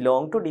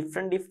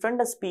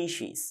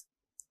species.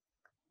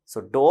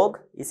 So dog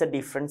is a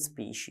different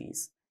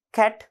species,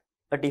 cat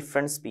a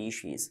different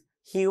species,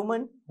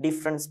 human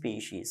different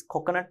species,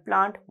 coconut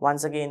plant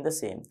once again the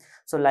same.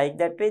 So like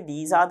that way,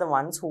 these are the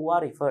ones who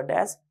are referred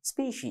as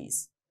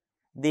species.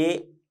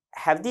 They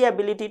have the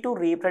ability to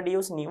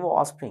reproduce new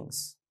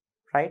offsprings,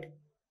 right,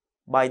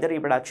 by the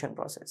reproduction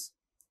process.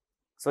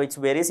 So it's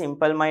very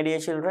simple, my dear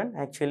children,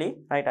 actually,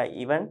 right?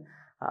 Even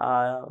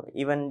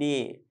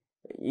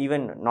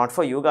not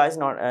for you guys,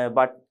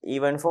 but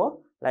even for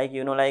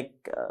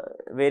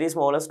very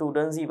smaller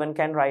students even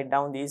can write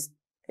down these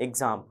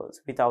examples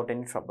without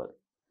any trouble,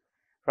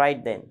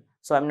 right? Then,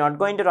 so I'm not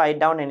going to write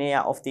down any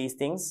of these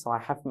things. So I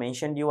have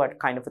mentioned you what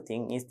kind of a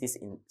thing is this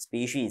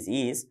species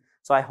is.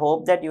 So I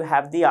hope that you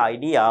have the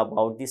idea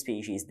about the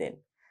species then,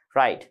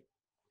 right?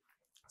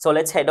 So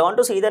let's head on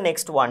to see the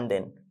next one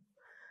then.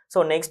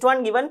 So next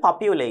one, given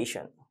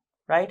population,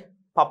 right?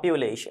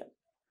 Population.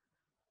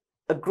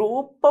 A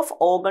group of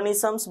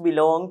organisms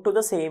belong to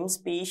the same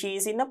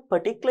species in a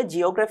particular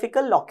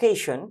geographical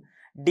location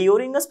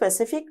during a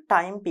specific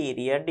time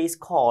period is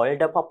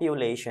called a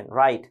population,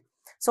 right?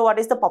 So what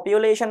is the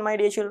population, my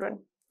dear children?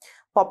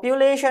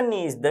 Population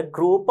is the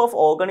group of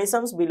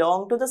organisms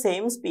belong to the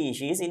same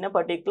species in a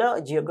particular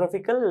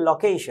geographical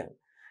location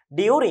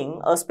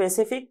during a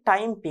specific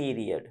time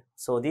period.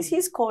 So this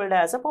is called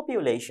as a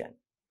population.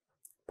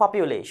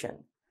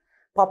 Population.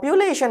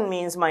 Population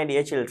means, my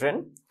dear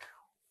children,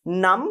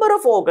 number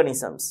of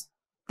organisms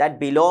that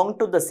belong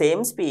to the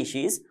same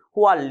species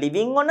who are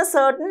living on a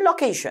certain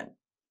location.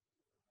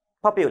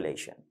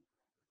 Population.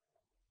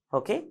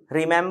 Okay.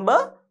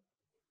 Remember,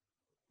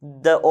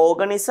 the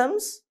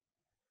organisms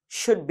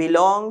should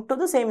belong to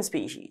the same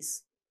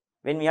species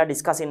when we are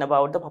discussing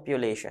about the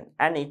population,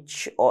 and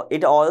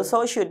it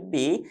also should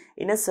be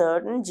in a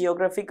certain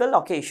geographical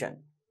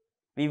location.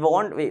 We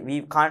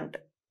can't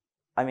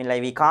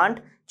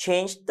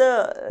change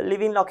the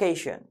living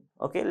location,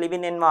 okay,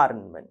 living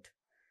environment.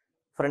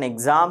 For an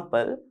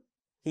example,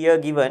 here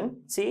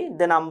given, see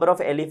the number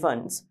of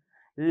elephants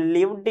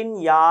lived in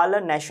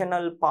Yala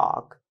National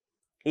Park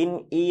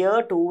in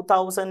year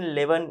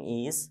 2011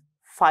 is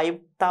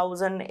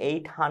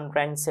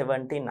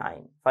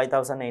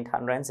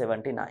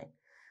 5,879.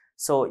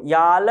 So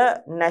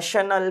Yala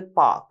National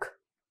Park,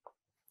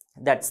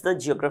 that's the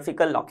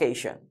geographical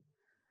location.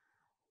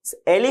 So,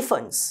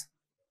 elephants,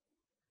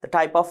 the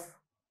type of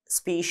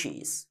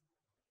species,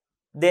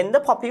 then the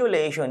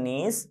population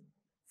is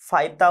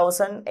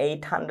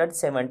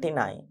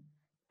 5,879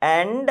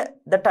 and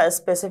the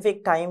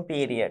specific time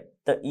period,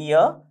 the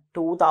year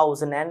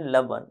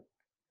 2011.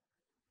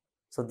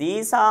 So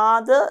these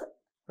are the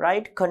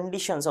right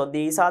conditions, or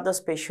these are the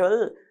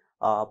special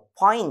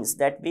points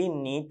that we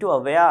need to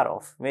aware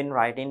of when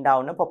writing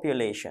down a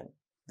population.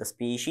 The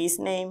species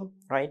name,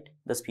 right,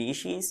 the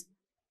species,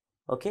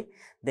 okay,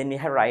 then we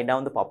have write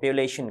down the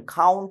population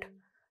count,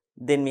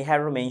 then we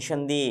have to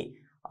mention the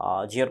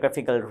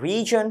geographical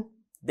region,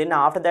 then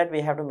after that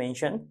we have to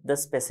mention the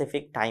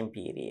specific time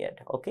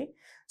period. Okay,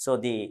 so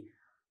the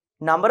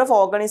number of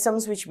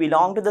organisms which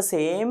belong to the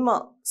same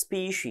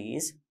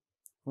species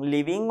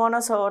living on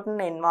a certain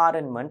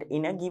environment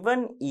in a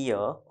given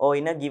year or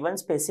in a given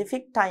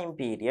specific time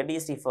period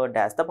is referred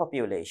as the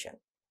population.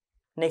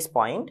 Next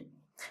point,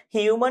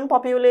 human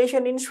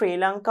population in Sri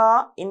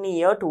Lanka in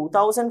year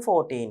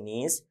 2014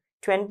 is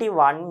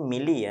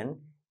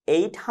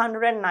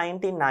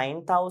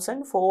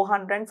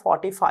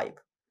 21,899,445.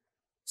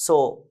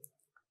 So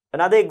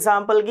Another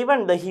example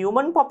given, the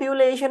human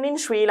population in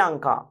Sri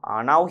Lanka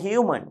are now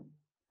human,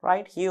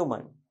 right?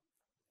 Human,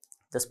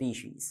 the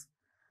species.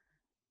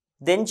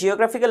 Then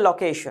geographical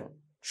location,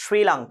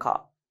 Sri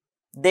Lanka.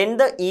 Then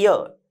the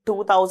year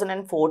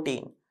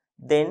 2014.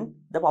 Then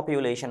the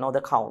population or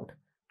the count,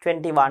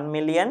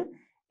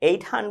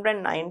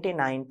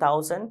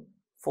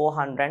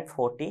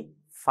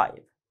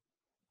 21,899,445,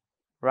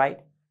 right?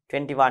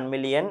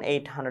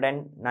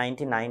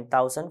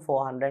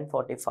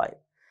 21,899,445.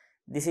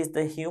 This is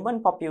the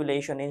human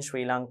population in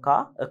Sri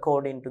Lanka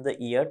according to the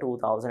year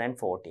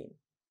 2014,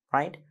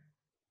 right?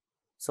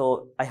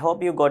 So I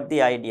hope you got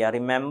the idea.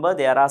 Remember,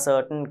 there are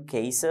certain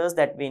cases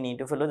that we need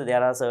to follow.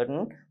 There are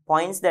certain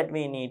points that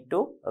we need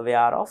to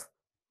aware of.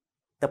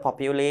 The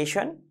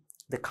population,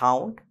 the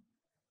count,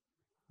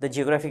 the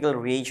geographical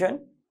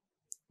region,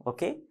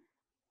 okay.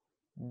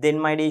 Then,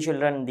 my dear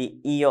children, the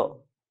year,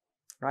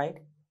 right?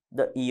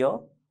 The year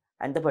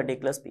and the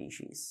particular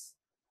species.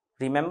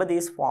 Remember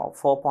these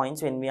four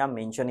points when we are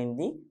mentioning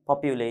the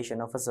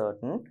population of a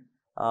certain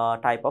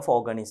type of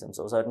organisms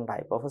or certain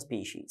type of a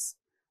species.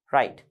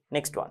 Right,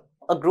 next one.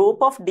 A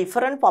group of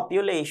different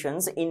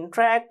populations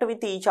interact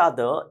with each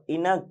other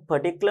in a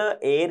particular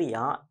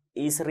area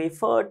is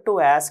referred to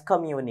as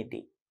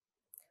community.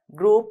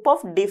 Group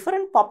of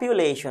different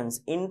populations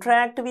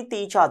interact with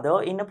each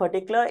other in a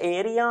particular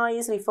area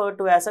is referred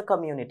to as a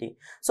community.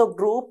 So,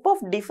 group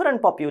of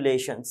different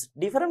populations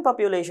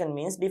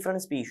means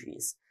different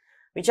species,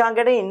 which are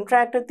getting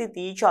interacted with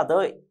each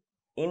other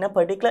in a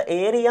particular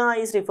area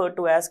is referred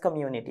to as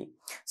community.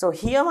 So,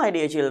 here, my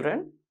dear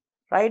children,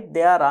 right,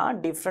 there are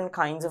different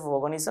kinds of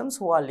organisms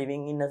who are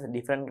living in a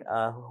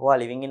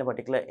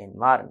particular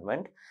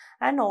environment,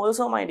 and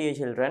also, my dear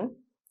children,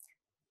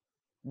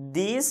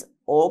 these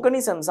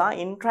organisms are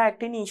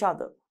interacting each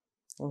other.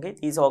 Okay,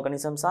 these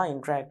organisms are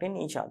interacting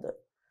each other.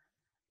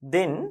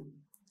 Then,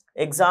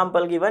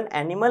 example given,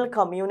 animal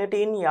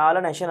community in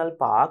Yala National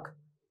Park.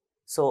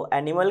 So,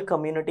 animal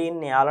community in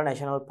Yala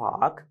National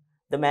Park,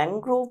 the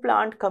mangrove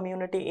plant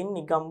community in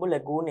Nigambu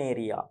Lagoon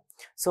area.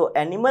 So,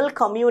 animal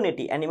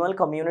community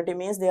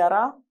means there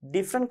are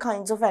different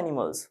kinds of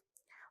animals,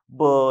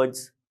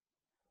 birds,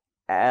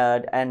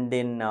 and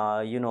then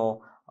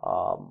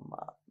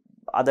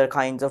other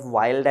kinds of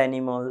wild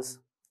animals,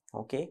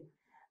 okay.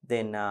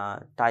 Then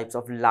types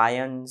of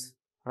lions,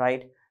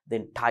 right?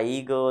 Then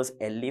tigers,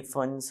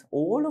 elephants,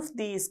 all of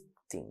these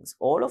things,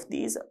 all of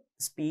these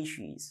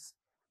species,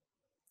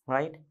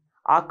 right,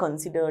 are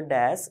considered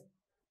as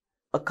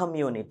a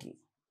community,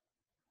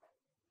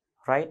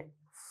 right?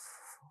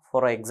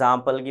 For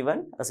example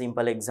given, a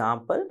simple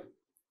example,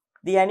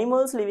 the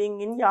animals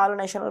living in Yala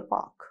National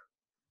Park,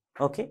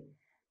 okay.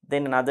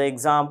 Then another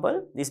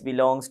example, this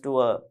belongs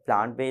to a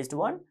plant-based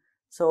one.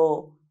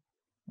 So,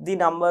 the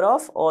number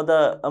of or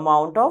the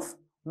amount of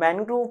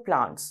mangrove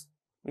plants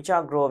which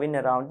are growing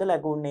around the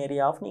lagoon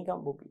area of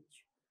Nigambu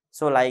Beach.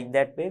 So, like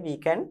that way we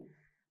can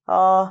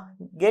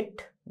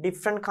get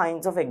different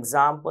kinds of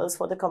examples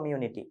for the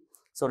community.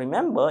 So,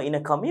 remember, in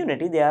a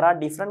community there are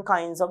different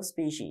kinds of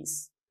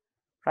species,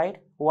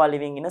 right, who are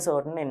living in a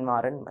certain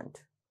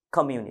environment,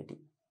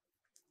 community.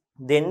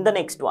 Then the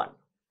next one,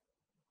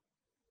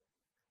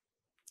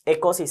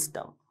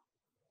 ecosystem,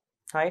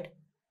 right,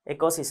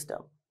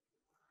 ecosystem.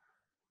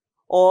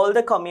 All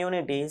the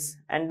communities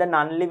and the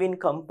non-living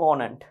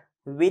component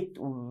with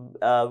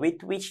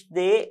which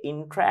they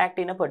interact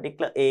in a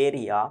particular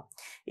area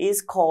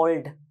is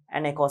called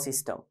an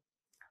ecosystem.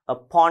 A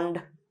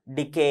pond,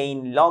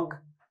 decaying log,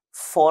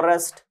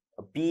 forest,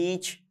 a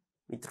beach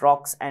with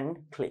rocks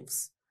and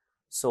cliffs.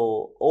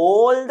 So,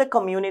 all the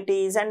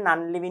communities and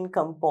non-living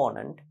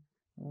component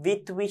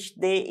with which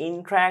they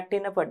interact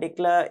in a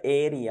particular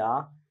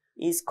area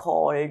is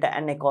called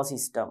an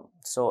ecosystem.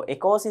 So,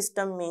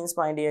 ecosystem means,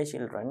 my dear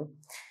children,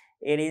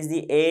 it is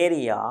the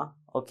area,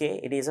 okay,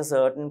 it is a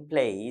certain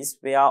place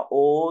where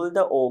all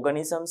the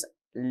organisms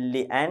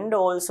and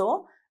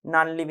also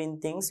non-living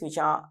things which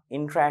are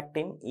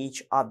interacting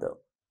each other,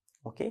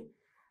 okay.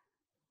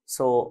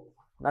 So,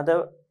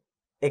 another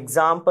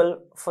example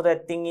for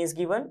that thing is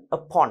given, a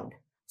pond.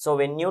 So,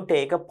 when you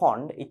take a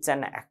pond, it's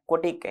an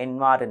aquatic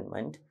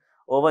environment.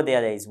 Over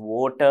there is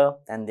water,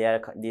 and there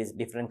are these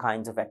different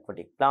kinds of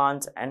aquatic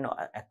plants and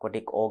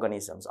aquatic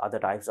organisms, other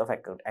types of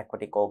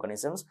aquatic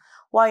organisms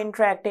who are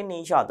interacting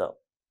each other.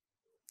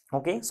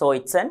 Okay, so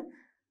it's an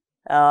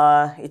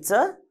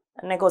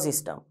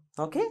ecosystem.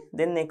 Okay,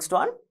 then next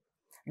one,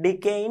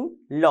 decaying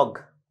log.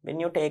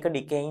 When you take a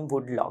decaying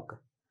wood log,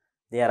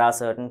 there are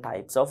certain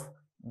types of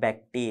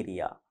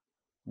bacteria,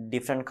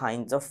 different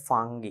kinds of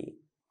fungi,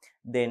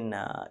 then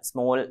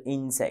small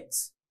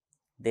insects.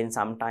 Then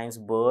sometimes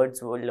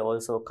birds will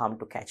also come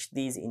to catch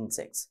these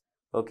insects,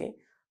 okay.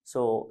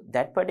 So,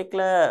 that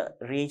particular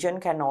region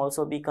can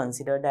also be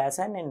considered as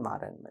an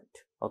environment,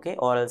 okay,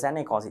 or as an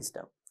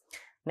ecosystem.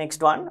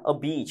 Next one, a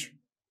beach,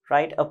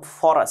 right, a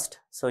forest.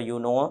 So, you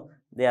know,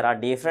 there are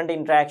different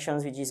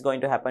interactions which is going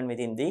to happen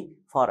within the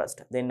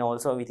forest, then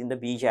also within the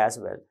beach as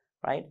well,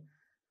 right.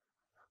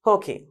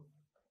 Okay.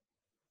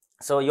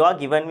 So, you are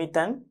given with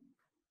an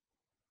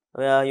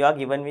you are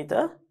given with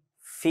a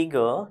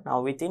figure.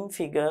 Now within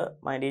figure,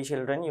 my dear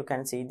children, you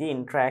can see the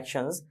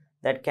interactions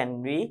that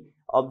can be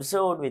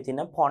observed within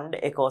a pond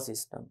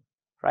ecosystem,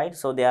 right?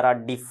 So there are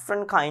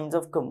different kinds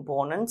of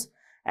components,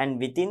 and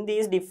within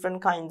these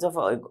different kinds of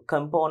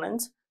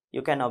components,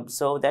 you can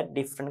observe that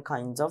different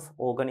kinds of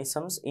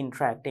organisms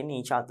interact in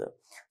each other.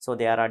 So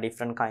there are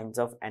different kinds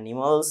of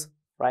animals,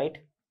 right?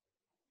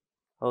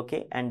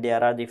 Okay, and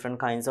there are different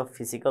kinds of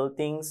physical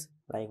things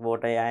like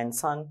water, air and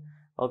sun.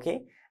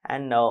 Okay,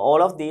 and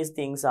all of these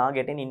things are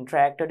getting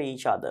interacted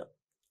each other,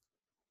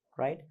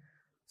 right?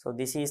 So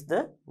this is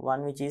the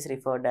one which is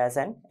referred as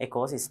an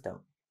ecosystem.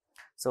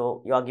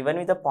 So you are given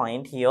with a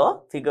point here.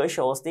 Figure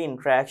shows the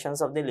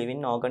interactions of the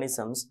living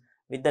organisms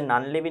with the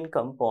non-living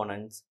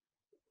component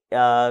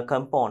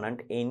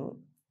in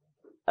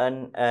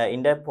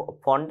the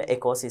pond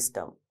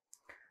ecosystem.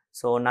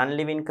 So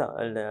non-living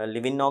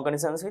living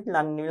organisms with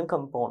non-living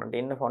component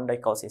in the pond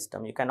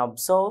ecosystem. You can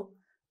observe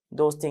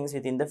those things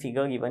within the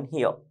figure given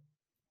here.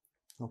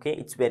 Okay,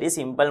 it's very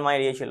simple, my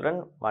dear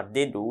children. What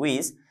they do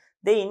is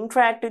they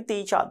interact with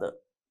each other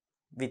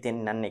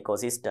within an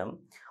ecosystem.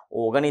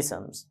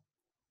 Organisms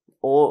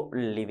or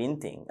living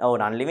thing or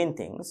non-living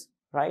things,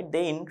 right?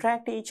 They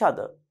interact each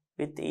other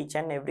with each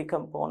and every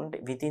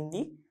component within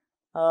the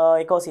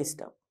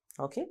ecosystem.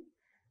 Okay,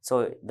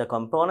 so the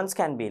components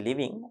can be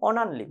living or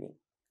non-living,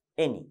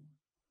 any.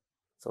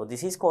 So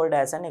this is called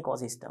as an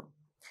ecosystem.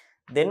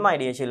 Then, my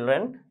dear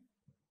children,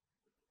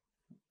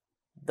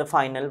 the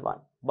final one,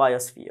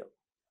 biosphere.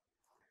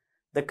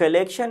 The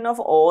collection of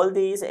all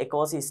these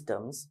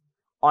ecosystems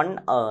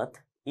on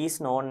Earth is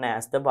known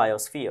as the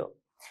biosphere.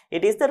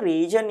 It is the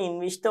region in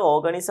which the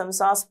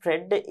organisms are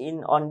spread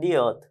on the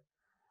Earth.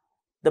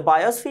 The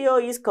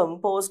biosphere is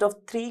composed of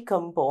three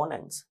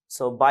components.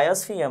 So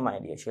biosphere, my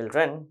dear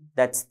children,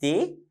 that's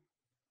the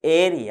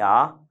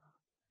area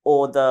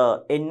or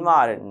the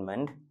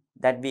environment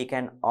that we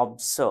can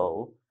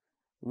observe,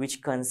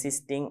 which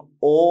consisting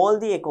all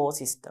the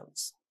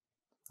ecosystems.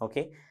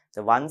 Okay,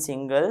 so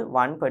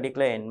one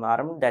particular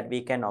environment that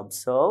we can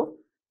observe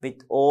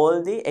with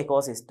all the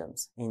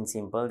ecosystems. In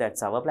simple,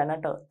 that's our planet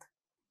Earth.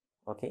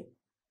 Okay,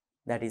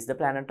 that is the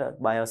planet Earth.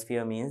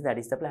 Biosphere means that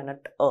is the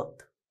planet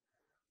Earth.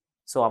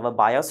 So our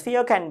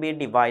biosphere can be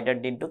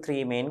divided into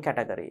three main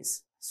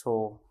categories.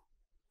 So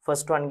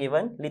first one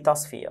given,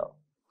 lithosphere,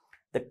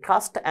 the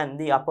crust and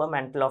the upper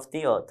mantle of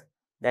the Earth.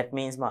 That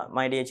means,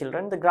 my dear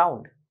children, the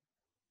ground,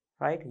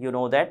 right? You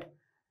know that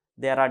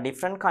there are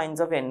different kinds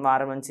of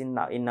environments in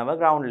our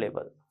ground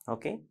level.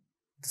 Okay,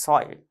 the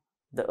soil,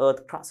 the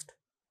earth crust.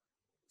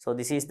 So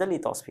this is the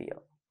lithosphere.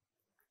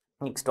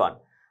 Next one,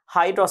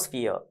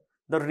 hydrosphere,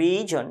 the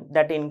region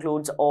that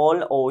includes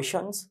all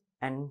oceans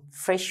and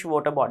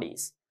freshwater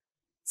bodies.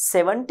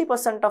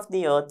 70% of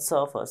the earth's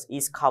surface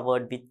is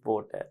covered with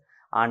water.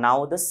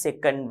 Now the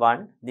second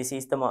one, this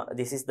is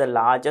the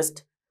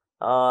largest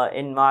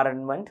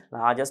environment,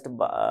 largest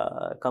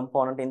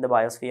component in the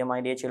biosphere,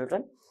 my dear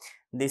children.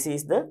 This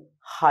is the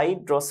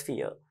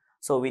hydrosphere.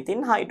 So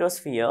within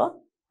hydrosphere,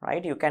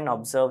 right, you can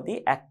observe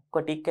the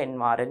aquatic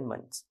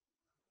environments.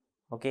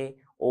 Okay,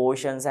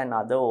 oceans and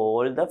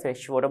all the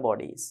freshwater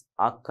bodies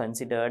are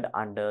considered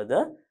under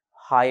the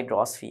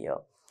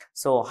hydrosphere.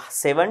 So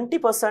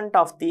 70%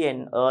 of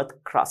the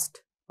earth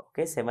crust,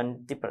 okay,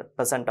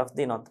 70% of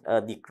the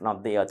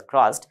not the earth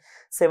crust,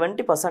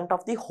 70%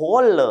 of the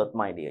whole earth,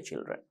 my dear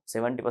children,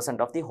 70%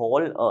 of the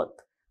whole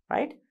earth,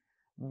 right,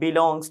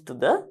 belongs to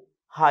the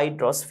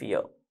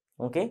hydrosphere.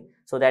 Okay,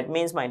 so that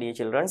means, my dear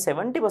children,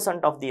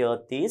 70% of the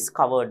earth is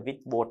covered with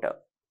water,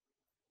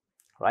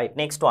 right?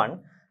 Next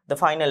one, the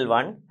final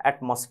one,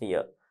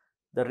 atmosphere,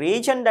 the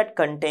region that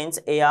contains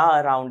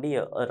air around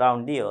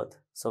the earth.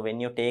 So when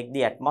you take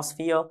the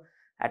atmosphere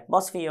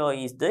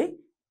is the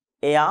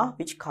air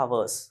which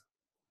covers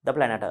the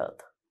planet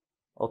Earth.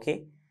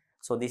 Okay,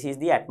 so this is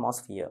the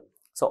atmosphere.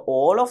 So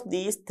all of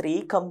these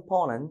three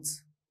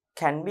components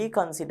can be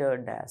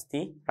considered as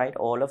the, right,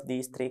 all of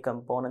these three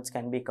components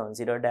can be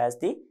considered as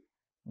the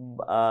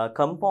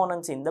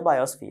components in the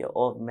biosphere,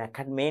 or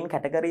main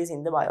categories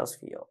in the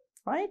biosphere,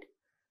 right?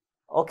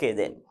 Okay,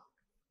 then.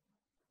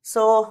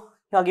 So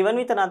you are given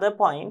with another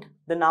point,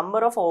 the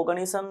number of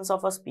organisms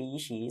of a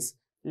species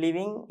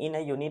living in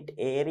a unit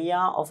area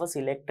of a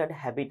selected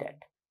habitat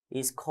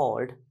is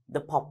called the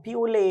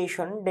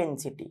population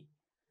density.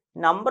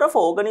 Number of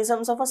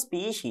organisms of a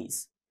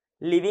species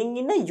living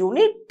in a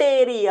unit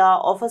area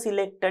of a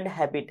selected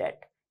habitat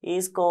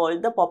is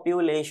called the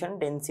population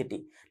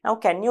density. Now,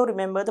 can you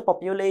remember the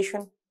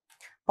population?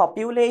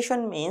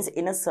 Population means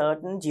in a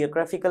certain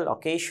geographical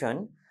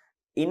location,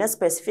 in a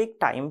specific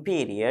time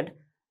period,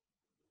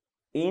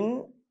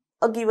 in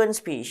a given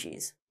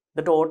species,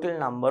 the total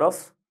number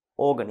of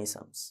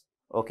organisms.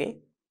 Okay,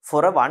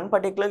 for a one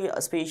particular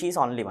species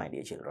only, my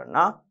dear children,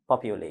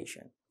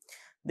 population.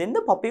 Then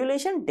the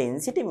population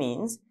density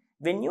means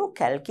when you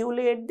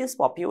calculate this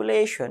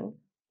population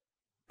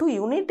to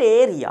unit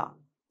area,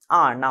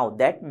 now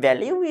that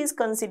value is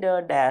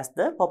considered as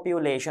the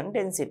population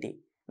density.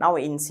 Now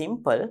in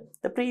simple,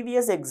 the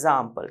previous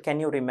example, can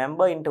you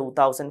remember in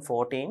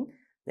 2014,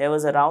 there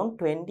was around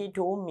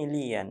 22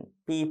 million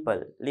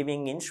people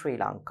living in Sri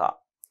Lanka.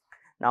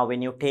 Now,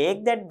 when you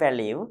take that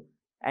value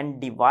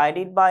and divide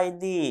it by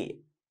the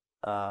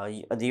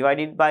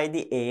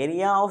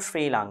area of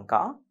Sri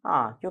Lanka,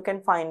 you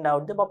can find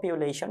out the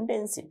population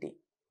density.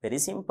 Very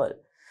simple.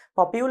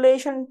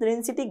 Population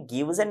density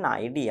gives an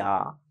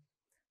idea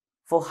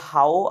for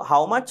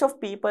how much of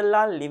people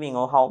are living,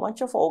 or how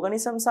much of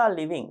organisms are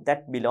living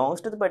that belongs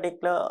to the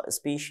particular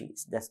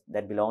species,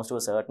 that belongs to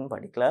a certain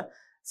particular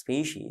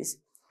species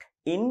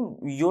in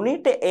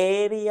unit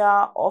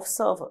area of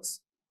surface,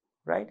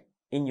 right?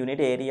 In unit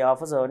area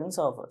of a certain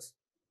surface.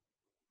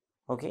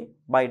 Okay,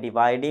 by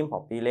dividing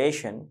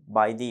population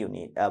by the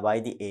unit, by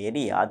the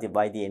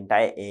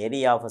entire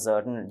area of a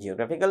certain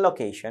geographical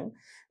location,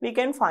 we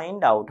can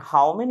find out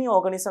how many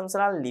organisms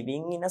are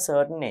living in a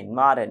certain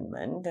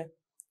environment,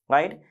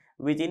 right,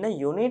 within a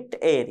unit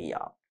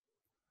area.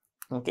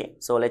 Okay,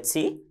 so let's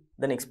see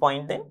the next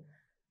point then.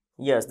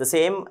 Yes, the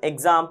same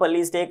example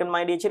is taken,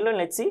 my dear children.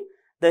 Let's see.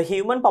 The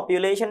human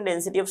population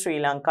density of Sri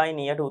Lanka in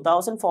year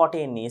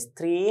 2014 is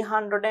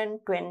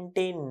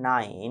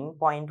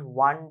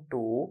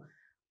 329.12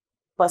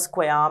 per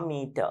square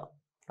meter,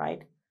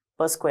 right?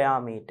 Per square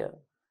meter.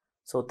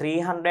 So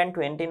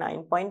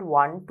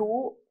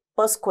 329.12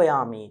 per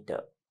square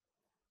meter.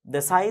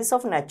 The size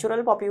of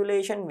natural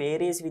population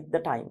varies with the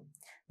time.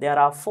 There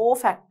are 4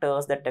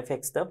 factors that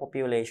affects the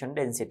population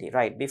density,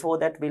 right? Before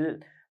that, we'll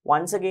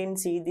once again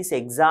see this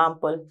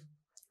example.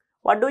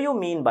 What do you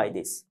mean by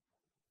this?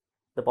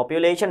 The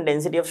population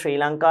density of Sri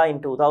Lanka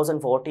in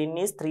 2014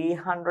 is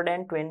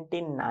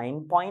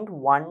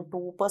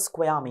 329.12 per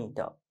square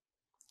meter.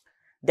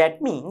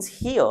 That means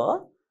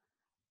here,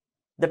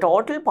 the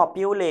total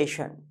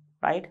population,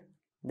 right?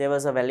 There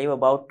was a value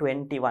about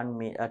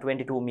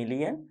 22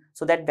 million.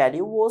 So that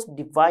value was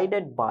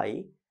divided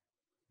by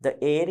the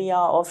area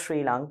of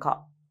Sri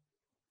Lanka.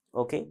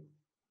 Okay.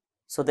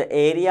 So the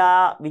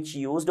area which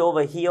used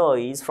over here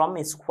is from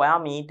square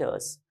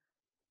meters.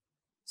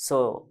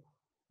 So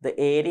the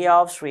area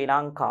of Sri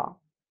Lanka,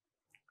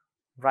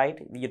 right?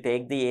 You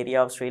take the area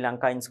of Sri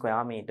Lanka in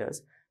square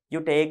meters.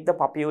 You take the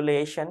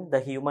population, the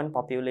human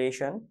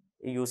population,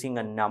 using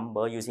a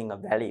number, using a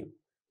value.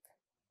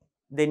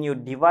 Then you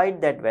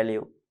divide that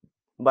value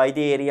by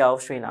the area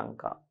of Sri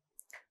Lanka.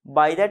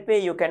 By that way,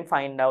 you can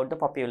find out the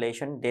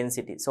population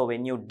density. So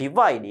when you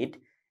divide it,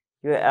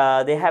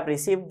 they have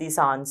received this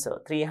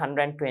answer,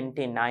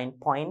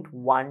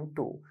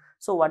 329.12.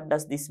 So what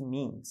does this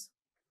mean?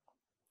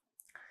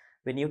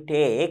 When you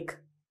take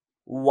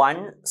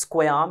 1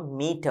 square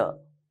meter,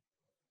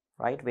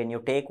 right? When you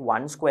take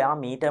 1 square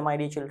meter, my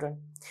dear children,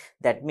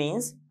 that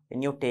means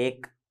when you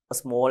take a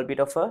small bit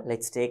of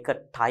let's take a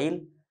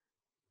tile,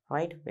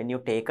 right? When you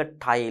take a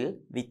tile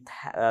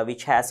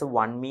which has a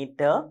 1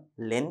 meter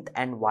length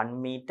and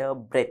 1 meter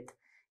breadth,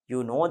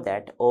 you know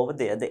that over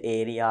there the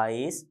area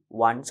is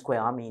 1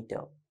 square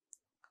meter.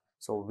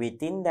 So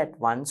within that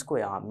 1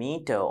 square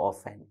meter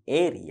of an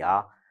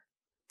area,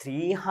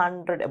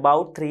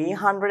 about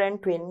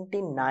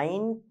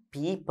 329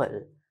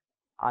 people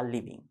are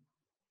living.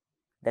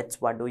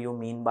 That's what do you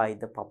mean by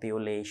the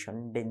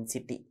population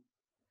density.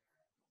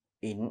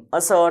 In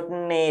a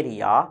certain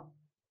area,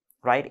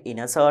 right, in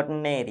a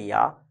certain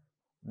area,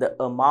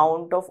 the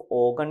amount of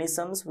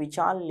organisms which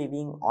are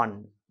living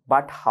on,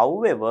 but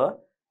however,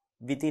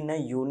 within a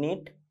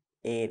unit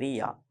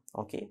area,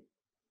 okay,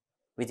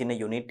 within a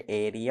unit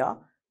area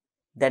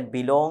that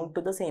belong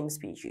to the same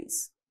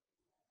species,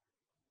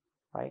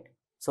 right?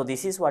 So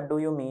this is what do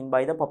you mean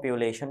by the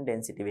population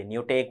density. When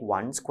you take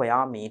 1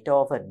 square meter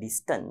of a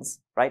distance,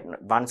 right,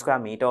 1 square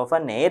meter of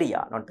an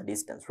area, not the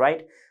distance,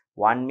 right,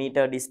 1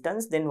 meter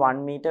distance, then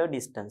 1 meter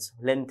distance,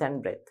 length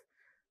and breadth.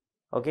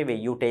 Okay, where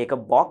you take a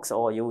box,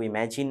 or you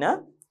imagine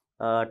a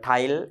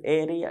tile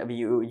area,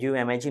 you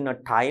imagine a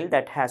tile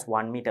that has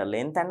 1 meter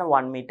length and a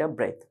 1 meter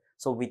breadth.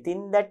 So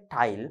within that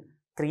tile,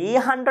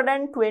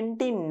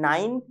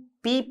 329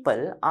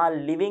 people are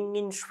living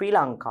in Sri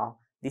Lanka.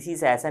 This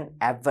is as an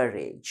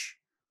average.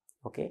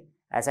 Okay,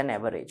 as an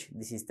average,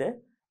 this is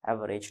the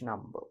average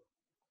number.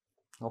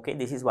 Okay,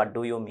 this is what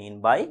do you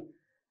mean by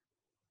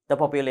the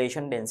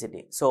population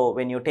density. So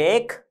when you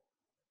take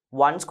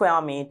 1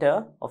 square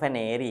meter of an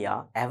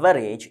area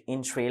average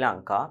in Sri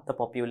Lanka, the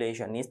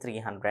population is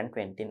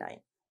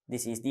 329.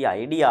 This is the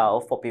idea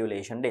of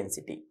population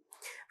density,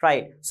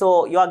 right?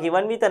 So you are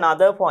given with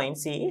another point.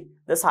 See,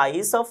 the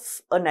size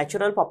of a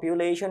natural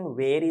population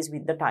varies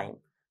with the time.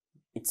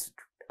 It's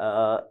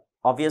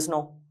obvious,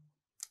 no?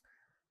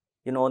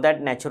 You know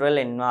that natural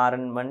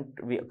environment,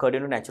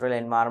 according to natural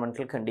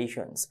environmental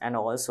conditions, and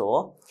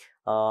also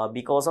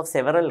because of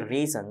several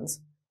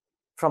reasons,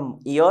 from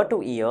year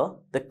to year,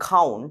 the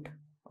count,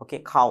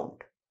 okay,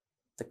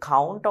 the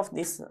count of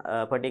this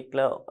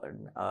particular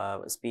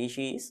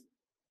species,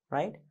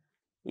 right,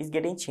 is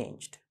getting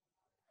changed.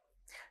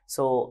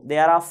 So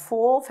there are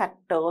 4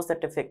 factors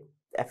that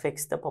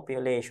affects the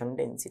population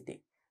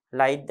density.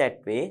 Like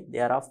that way,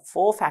 there are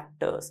 4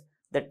 factors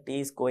that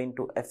is going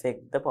to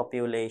affect the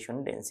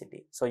population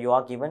density. So you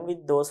are given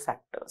with those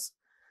factors.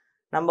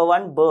 Number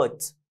 1,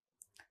 birds.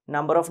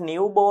 number of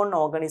newborn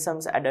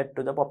organisms added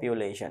to the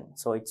population.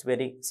 So it's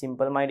very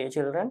simple, my dear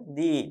children,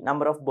 the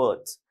number of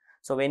births.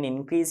 So when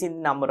increasing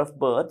the number of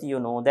birth, you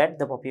know that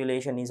the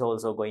population is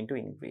also going to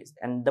increase,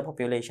 and the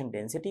population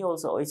density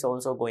also is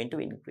also going to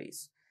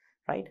increase,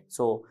 right?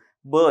 So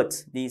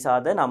births, these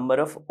are the number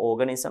of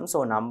organisms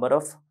or number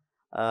of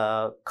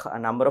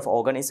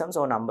organisms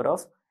or number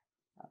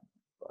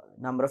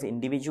of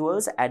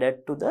individuals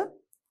added to the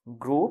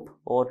group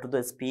or to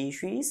the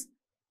species,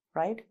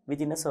 right,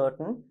 within a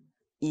certain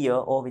year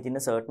or within a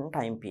certain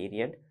time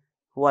period,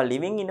 who are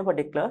living in a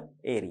particular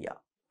area.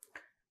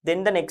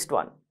 Then the next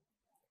one,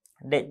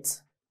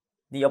 deaths,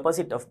 the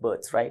opposite of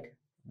births, right?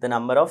 The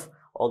number of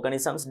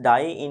organisms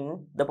die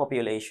in the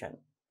population.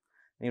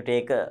 When you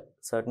take a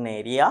certain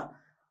area,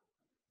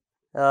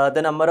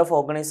 the number of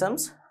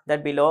organisms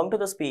that belong to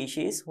the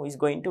species who is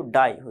going to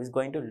die, who is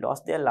going to lose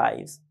their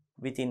lives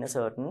within a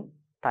certain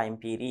time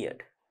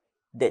period.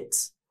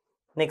 Deaths.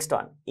 Next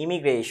one,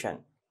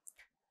 immigration.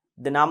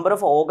 The number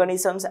of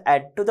organisms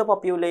add to the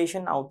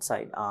population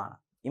outside are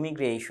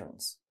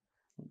immigrations.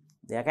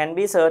 There can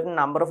be certain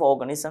number of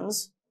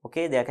organisms,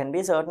 okay, there can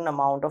be certain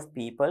amount of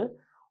people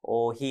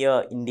or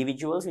here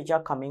individuals which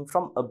are coming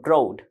from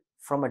abroad,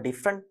 from a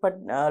different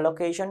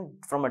location,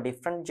 from a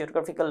different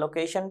geographical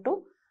location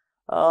to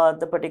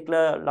the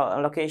particular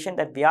location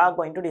that we are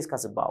going to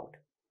discuss about.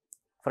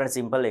 For a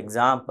simple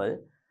example,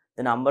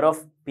 the number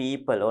of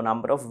people or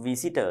number of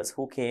visitors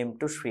who came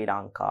to Sri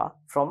Lanka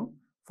from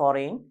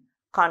foreign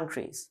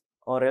countries,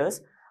 or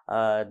else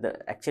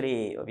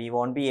actually we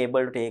won't be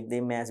able to take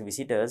them as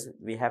visitors,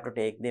 we have to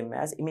take them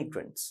as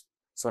immigrants.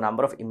 So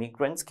number of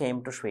immigrants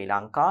came to Sri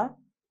Lanka,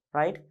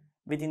 right,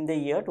 within the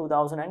year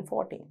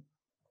 2014.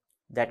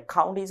 That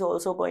count is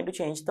also going to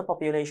change the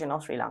population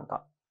of Sri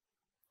Lanka.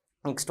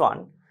 Next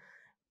one,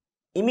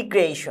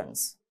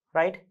 immigrations,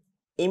 right?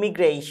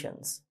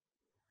 Immigrations.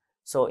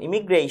 So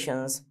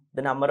immigrations,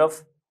 the number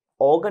of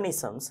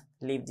organisms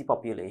leave the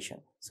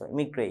population. So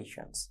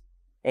immigrations,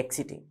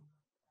 exiting,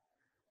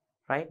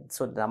 right?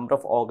 So the number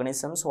of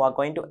organisms who are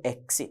going to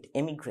exit,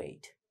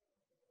 emigrate,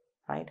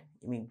 right?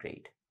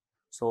 Immigrate.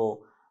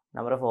 So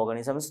number of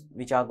organisms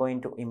which are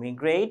going to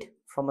immigrate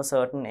from a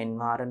certain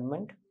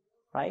environment,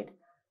 right,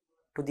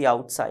 to the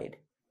outside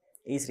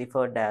is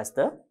referred as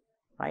the,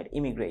 right,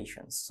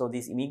 immigrations. So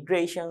these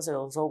immigrations are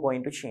also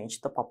going to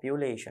change the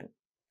population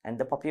and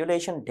the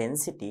population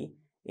density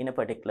in a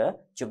particular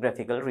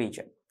geographical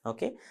region.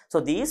 Okay, so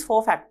these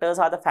four factors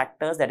are the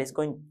factors that is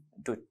going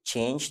to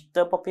change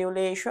the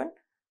population,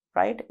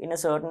 right, in a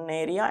certain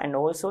area, and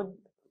also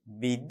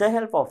with the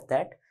help of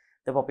that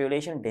the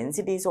population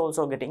density is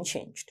also getting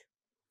changed.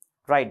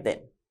 Right, then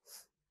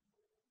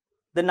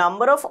the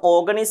number of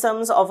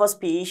organisms of a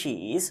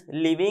species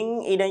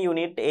living in a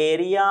unit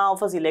area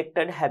of a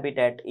selected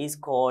habitat is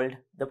called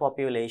the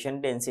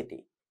population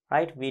density,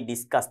 right? We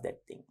discussed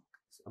that thing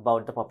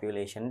about the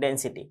population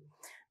density.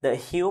 The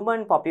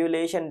human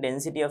population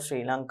density of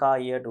Sri Lanka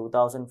year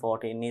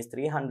 2014 is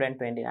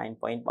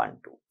 329.12.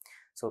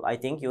 So I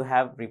think you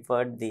have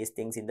referred these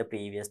things in the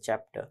previous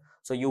chapter.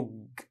 So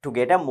to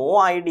get a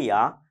more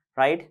idea,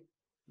 right,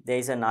 there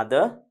is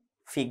another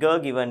figure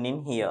given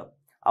in here.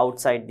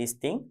 Outside this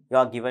thing, you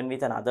are given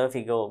with another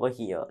figure over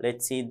here.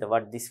 Let's see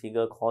what this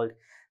figure called.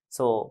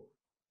 So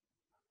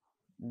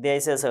there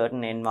is a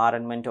certain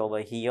environment over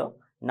here,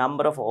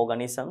 number of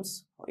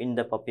organisms in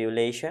the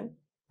population,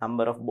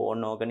 number of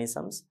born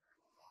organisms.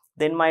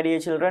 Then, my dear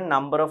children,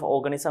 number of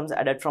organisms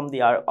added from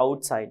the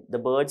outside, the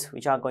birds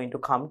which are going to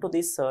come to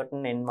this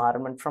certain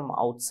environment from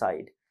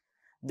outside.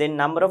 Then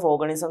number of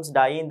organisms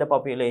die in the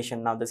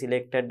population. Now the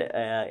selected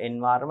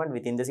environment,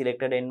 within the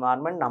selected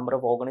environment, number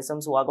of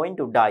organisms who are going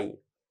to die.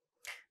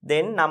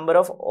 Then number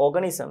of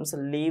organisms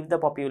leave the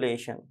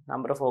population,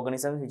 number of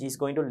organisms which is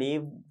going to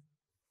leave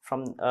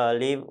from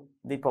leave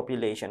the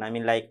population. I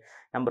mean, like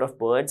number of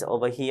birds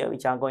over here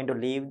which are going to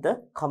leave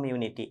the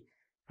community,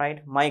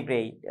 right,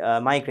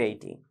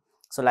 migrating.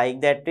 So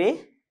like that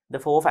way the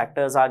four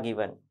factors are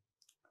given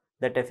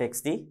that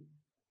affects the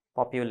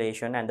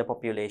population and the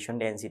population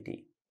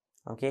density.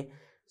 Okay,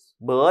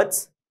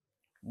 births,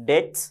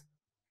 deaths,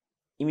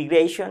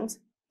 immigrations,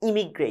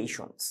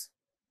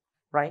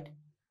 right?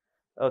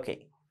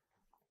 Okay,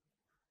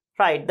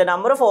 right. The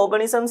number of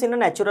organisms in a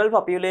natural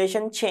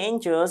population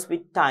changes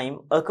with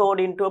time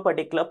according to a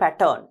particular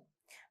pattern.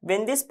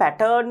 When this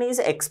pattern is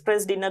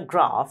expressed in a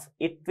graph,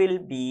 it will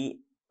be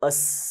a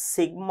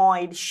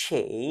sigmoid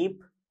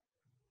shape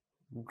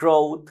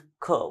growth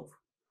curve.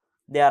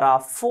 There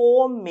are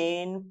four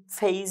main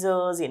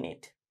phases in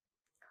it.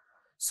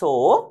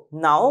 So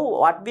now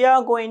what we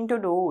are going to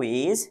do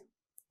is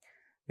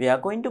we are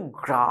going to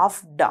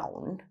graph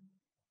down,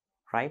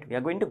 right? We are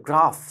going to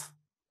graph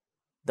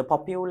the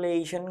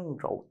population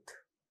growth.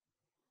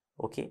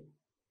 Okay,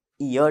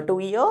 year to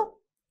year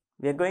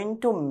we are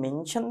going to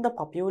mention the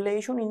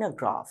population in a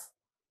graph.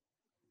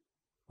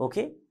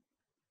 Okay,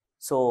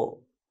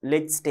 so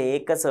let's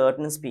take a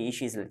certain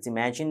species. Let's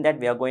imagine that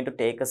we are going to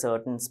take a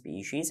certain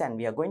species and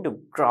we are going to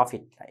graph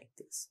it like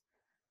this.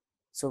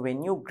 So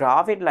when you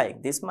graph it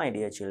like this, my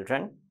dear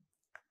children,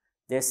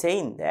 they're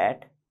saying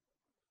that,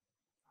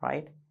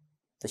 right,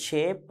 the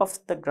shape of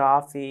the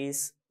graph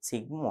is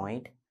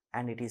sigmoid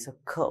and it is a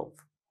curve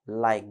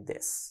like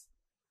this.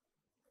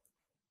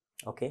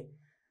 Okay,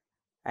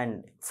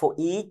 and for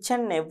each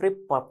and every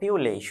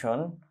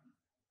population,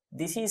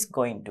 this is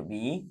going to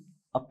be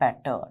a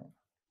pattern,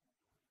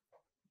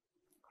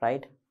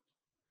 right?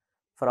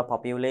 For a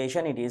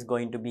population, it is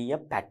going to be a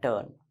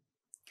pattern,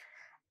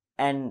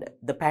 and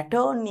the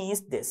pattern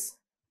is this,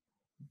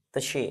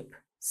 the shape,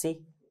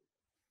 see,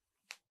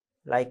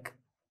 like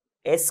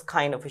S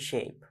kind of a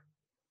shape.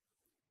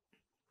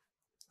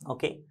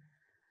 Okay,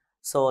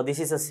 so this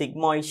is a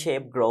sigmoid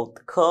shape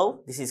growth curve.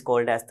 This is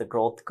called as the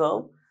growth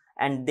curve,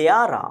 and there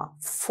are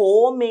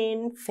 4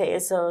 main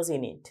phases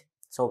in it.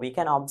 So we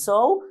can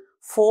observe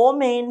 4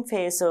 main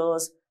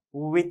phases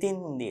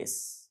within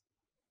this.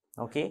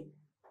 Okay,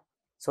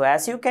 so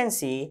as you can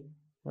see,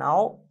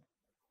 now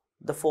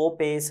the 4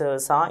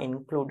 phases are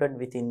included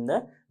within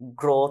the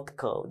growth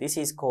curve. This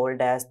is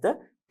called as the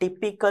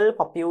typical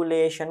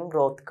population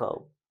growth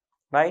curve,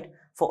 right?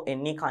 For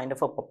any kind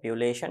of a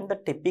population, the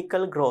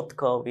typical growth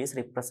curve is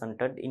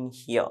represented in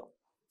here.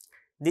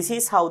 This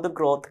is how the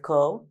growth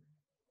curve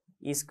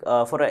is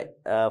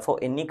for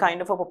any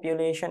kind of a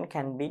population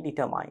can be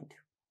determined.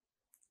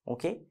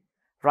 Okay,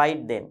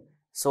 right then.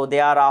 So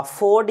there are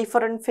 4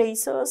 different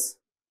phases.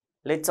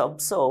 Let's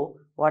observe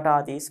what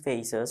are these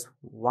phases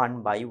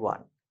one by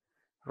one.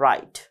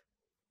 Right.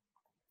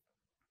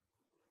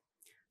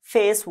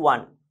 Phase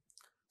 1,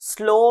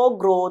 slow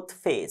growth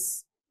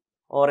phase,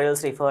 or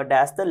else referred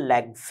as the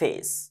lag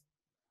phase.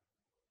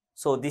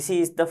 So this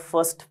is the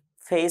first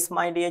phase,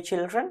 my dear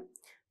children,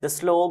 the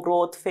slow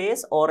growth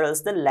phase or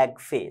else the lag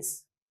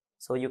phase.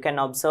 So you can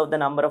observe the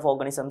number of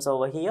organisms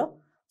over here.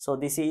 So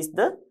this is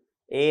the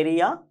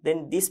area,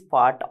 then this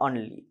part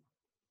only.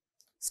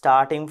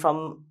 Starting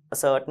from a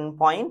certain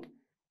point,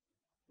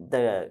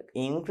 the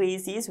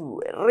increase is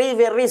very,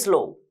 very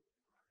slow.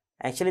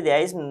 Actually, there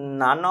is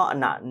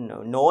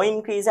no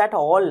increase at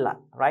all,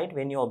 right?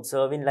 When you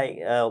observing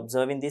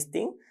observing this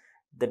thing,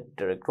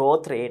 the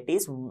growth rate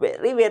is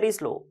very, very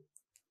slow,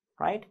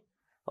 right?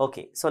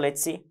 Okay, so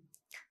let's see.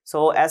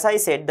 So as I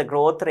said, the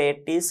growth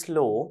rate is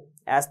slow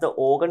as the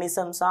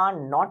organisms are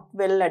not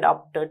well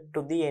adapted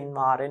to the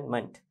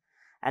environment,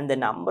 and the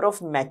number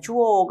of mature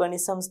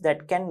organisms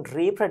that can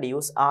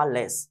reproduce are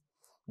less.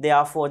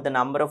 Therefore, the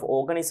number of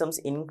organisms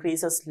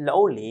increases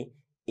slowly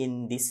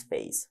in this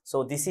phase.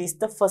 So this is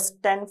the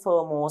first and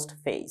foremost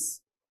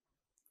phase.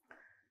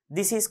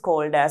 This is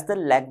called as the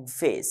lag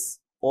phase,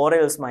 or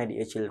else, my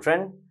dear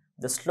children,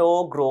 the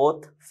slow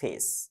growth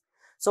phase.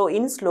 So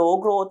in slow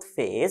growth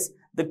phase,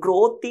 the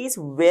growth is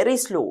very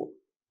slow.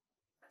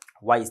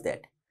 Why is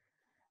that?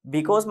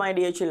 Because, my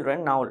dear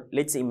children, now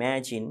let's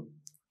imagine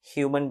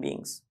human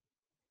beings.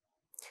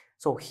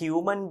 So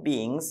human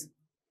beings,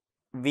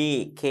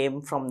 we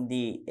came from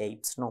the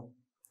apes, no?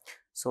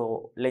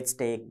 So let's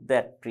take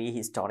that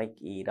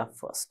prehistoric era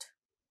first.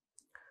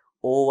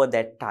 Over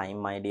that time,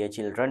 my dear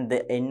children,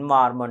 the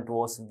environment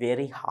was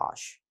very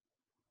harsh.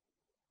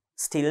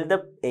 Still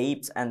the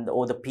apes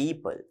or the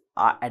people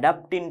are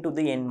adapting to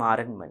the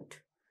environment.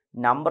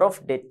 Number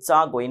of deaths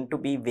are going to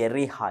be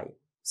very high.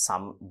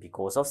 Some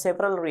because of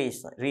several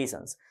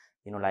reasons,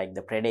 like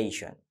the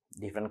predation.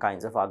 Different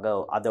kinds of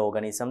other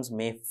organisms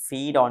may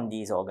feed on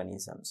these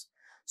organisms.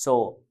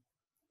 So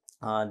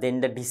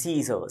then the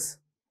diseases,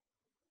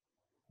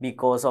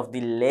 because of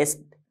the less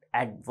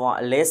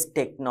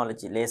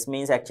technology. Less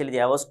means actually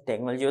there was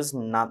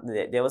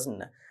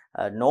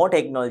no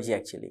technology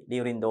actually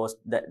during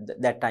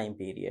that time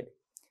period.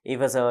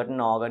 If a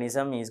certain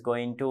organism is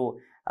going to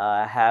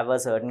have a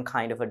certain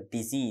kind of a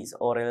disease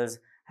or else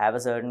have a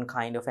certain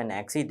kind of an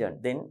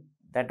accident, then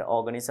that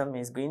organism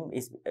then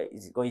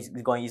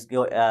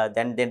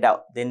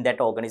that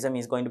organism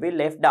is going to be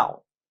left down,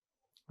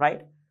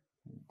 right?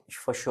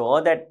 For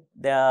sure that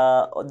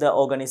the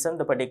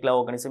particular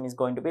organism is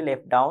going to be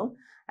left down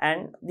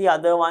and the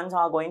other ones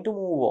are going to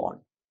move on.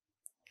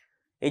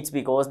 It's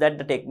because that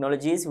the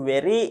technology is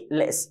very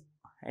less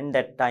in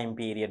that time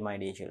period, my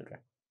dear children.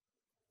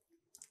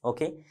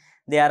 Okay,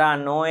 there are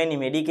no any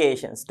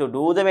medications. To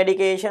do the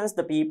medications,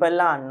 the people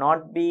are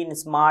not being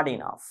smart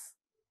enough.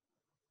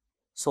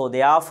 So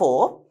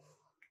therefore,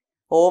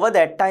 over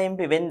that time,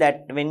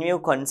 when you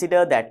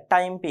consider that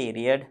time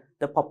period,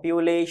 the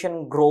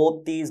population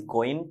growth is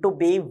going to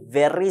be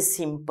very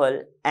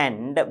simple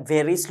and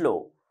very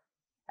slow.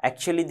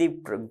 Actually, the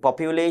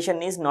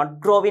population is not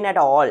growing at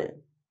all.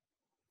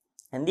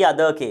 And the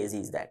other case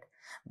is that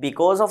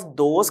because of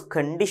those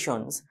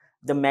conditions,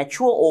 the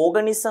mature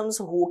organisms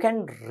who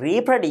can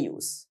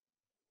reproduce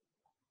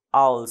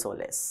are also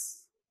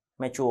less.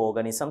 Mature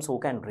organisms who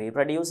can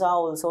reproduce are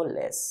also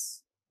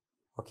less.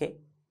 Okay,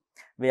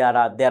 there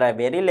are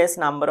very less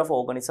number of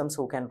organisms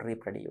who can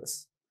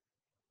reproduce.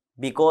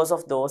 Because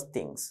of those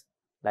things,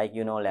 like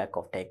lack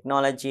of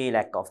technology,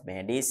 lack of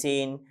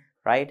medicine,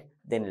 right?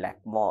 Then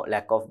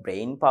lack of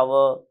brain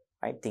power,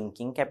 right?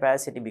 Thinking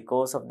capacity.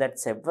 Because of that,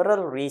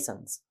 several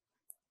reasons.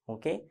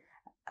 Okay,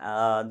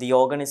 the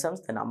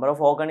organisms, the number of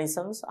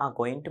organisms are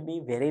going to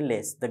be very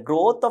less. The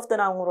growth of the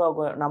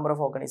number of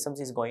organisms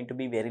is going to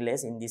be very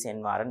less in this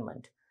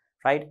environment,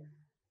 right?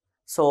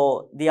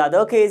 So the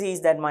other case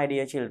is that, my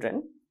dear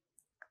children,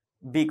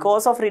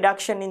 because of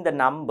reduction in the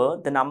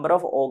number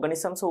of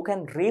organisms who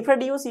can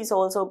reproduce is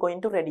also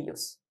going to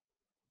reduce,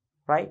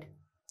 right?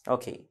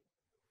 Okay.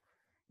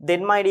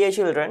 Then, my dear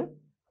children,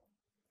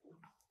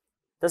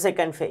 the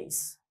second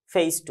phase,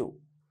 phase 2,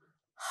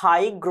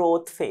 high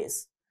growth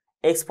phase,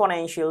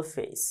 exponential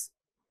phase,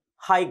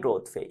 high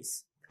growth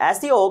phase. As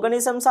the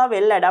organisms are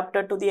well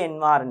adapted to the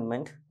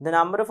environment, the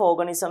number of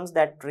organisms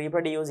that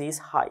reproduce is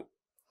high.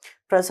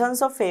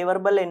 Presence of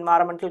favorable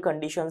environmental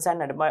conditions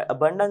and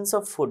abundance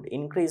of food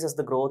increases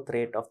the growth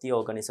rate of the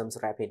organisms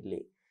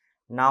rapidly.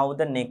 Now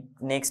the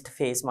next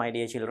phase, my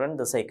dear children,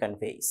 the second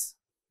phase,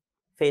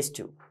 phase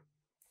 2.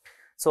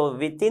 So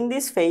within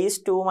this phase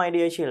 2, my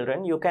dear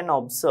children, you can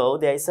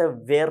observe there is a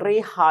very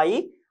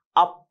high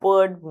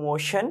upward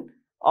motion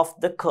of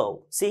the curve.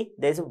 See,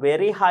 there is a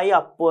very high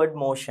upward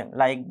motion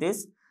like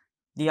this.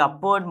 The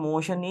upward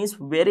motion is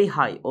very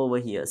high over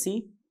here.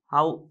 See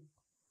how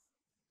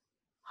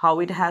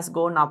it has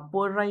gone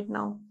upward right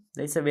now.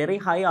 There is a very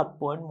high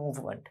upward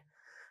movement.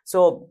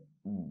 So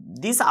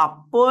this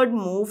upward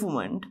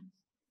movement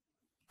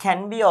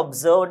can be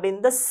observed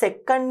in the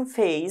second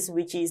phase,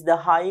 which is the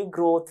high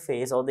growth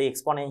phase or the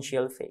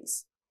exponential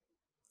phase.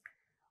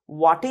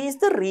 What is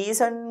the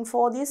reason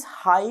for this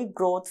high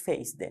growth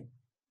phase then,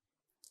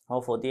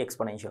 or for the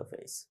exponential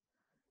phase?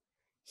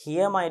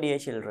 Here, my dear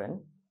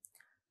children,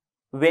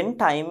 when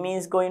time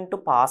is going to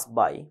pass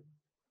by,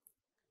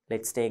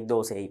 let's take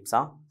those apes,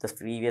 the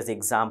previous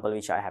example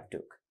which I have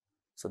took.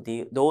 So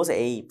those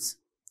apes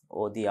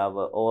or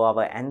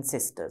our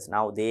ancestors,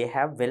 now they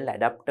have well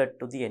adapted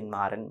to the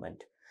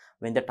environment.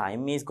 When the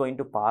time is going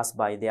to pass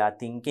by, their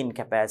thinking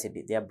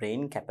capacity, their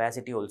brain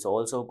capacity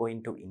also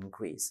going to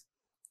increase,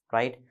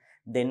 right?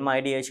 Then,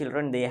 my dear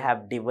children, they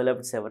have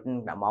developed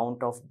certain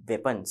amount of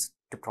weapons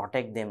to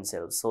protect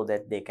themselves so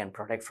that they can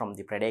protect from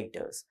the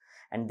predators.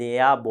 And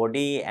their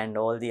body and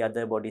all the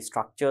other body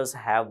structures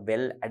have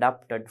well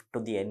adapted to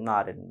the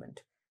environment.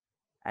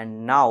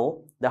 And now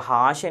the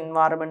harsh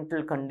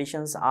environmental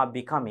conditions are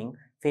becoming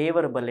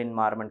favorable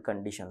environment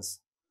conditions,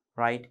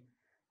 right?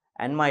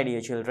 And, my dear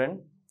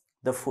children,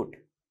 the food,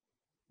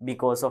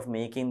 because of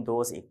making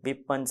those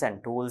equipments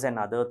and tools and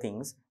other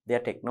things, their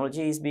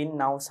technology is being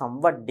now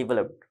somewhat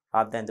developed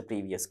rather than the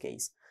previous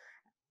case.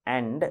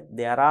 And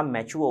there are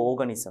mature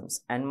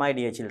organisms, and, my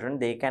dear children,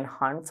 they can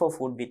hunt for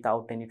food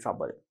without any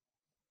trouble.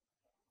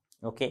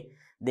 Okay,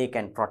 they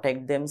can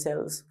protect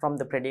themselves from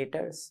the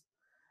predators.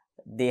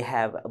 They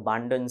have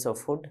abundance of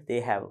food, they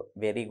have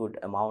very good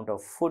amount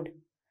of food,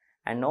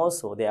 and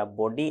also their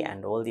body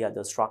and all the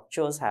other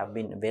structures have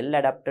been well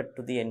adapted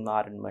to the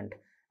environment.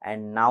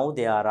 And now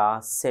there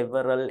are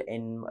several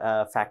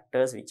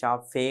factors which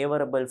are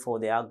favorable for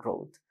their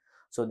growth.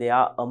 So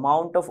their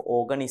amount of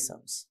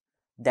organisms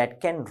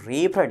that can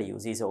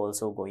reproduce is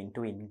also going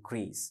to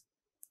increase.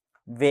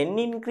 When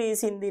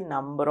increase in the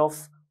number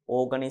of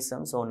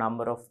organisms or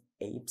number of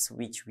apes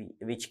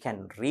which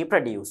can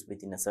reproduce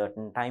within a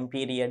certain time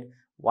period,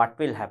 what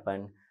will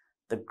happen?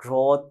 The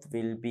growth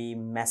will be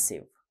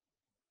massive.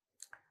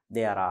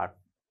 There are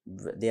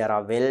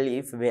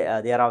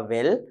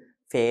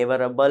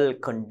favorable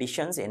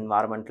conditions,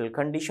 environmental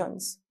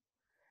conditions.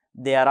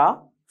 There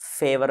are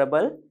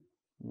favorable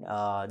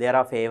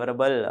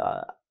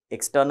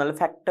external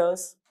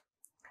factors.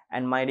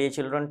 And, my dear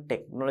children,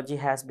 technology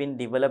has been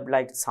developed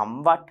like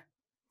somewhat.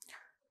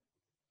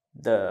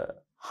 The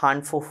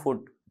hunt for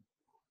food,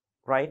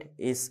 right,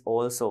 is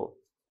also,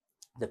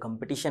 the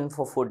competition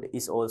for food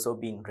is also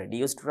being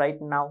reduced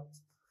right now.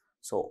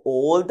 So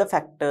all the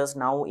factors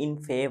now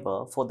in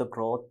favor for the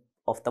growth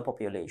of the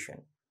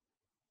population.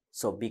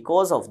 So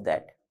because of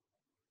that,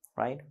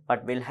 right,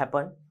 what will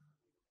happen?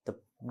 The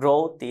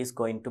growth is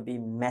going to be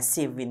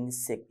massive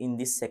in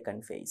this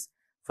second phase.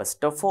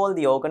 First of all,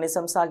 the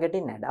organisms are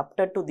getting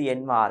adapted to the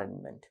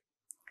environment.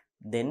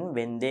 Then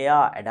when they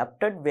are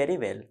adapted very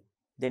well,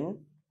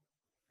 then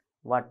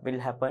what will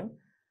happen?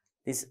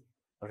 This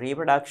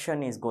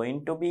reproduction is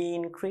going to be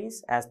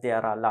increased, as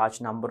there are large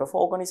number of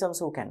organisms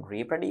who can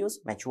reproduce,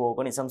 mature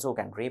organisms who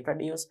can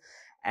reproduce.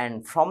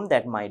 And from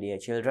that, my dear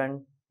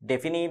children,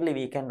 definitely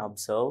we can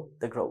observe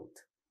the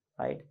growth,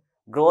 right?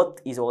 Growth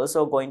is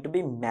also going to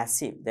be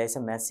massive. There is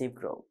a massive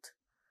growth,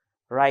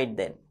 right?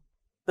 Then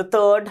the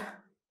third,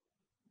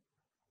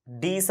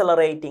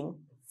 decelerating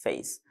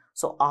phase.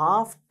 So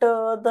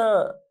after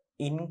the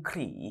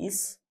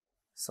increase,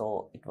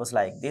 so it was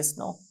like this,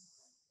 no?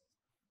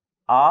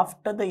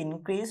 After the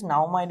increase,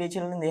 now, my dear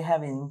children, they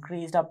have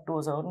increased up to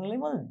a certain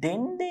level,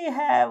 then they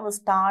have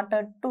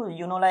started to,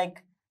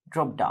 like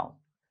drop down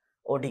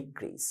or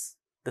decrease,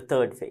 the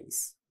third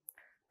phase.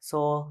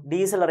 So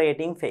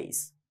decelerating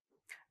phase.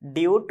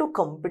 Due to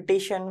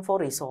competition for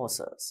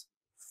resources,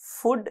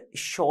 food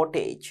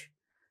shortage,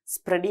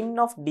 spreading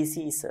of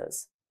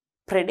diseases,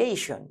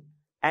 predation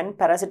and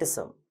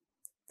parasitism,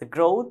 the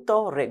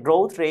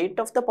growth rate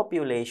of the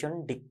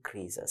population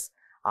decreases.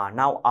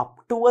 Now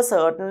up to a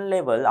certain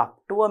level,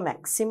 up to a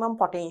maximum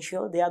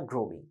potential, they are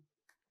growing.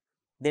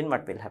 Then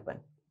what will happen?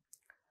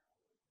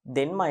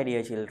 Then, my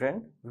dear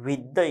children,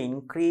 with the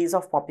increase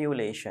of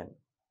population,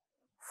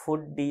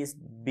 food is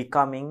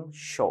becoming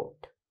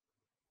short.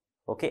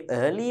 Okay,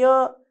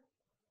 earlier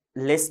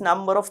less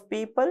number of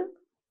people,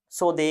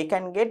 so they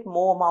can get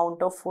more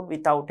amount of food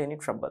without any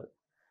trouble.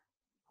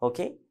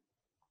 Okay,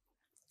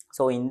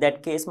 so in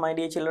that case, my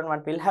dear children,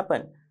 what will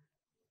happen?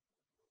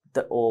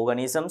 The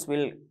organisms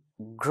will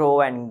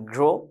grow and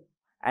grow,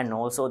 and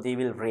also they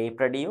will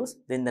reproduce.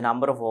 Then the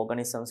number of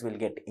organisms will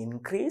get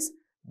increased.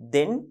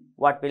 Then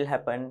what will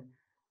happen?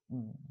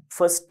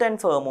 First and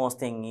foremost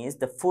thing is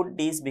the food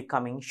is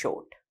becoming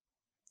short.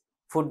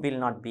 Food will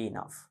not be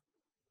enough.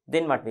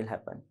 Then what will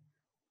happen?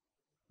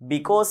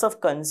 Because of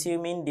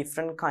consuming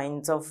different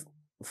kinds of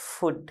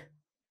food,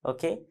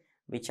 okay,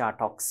 which are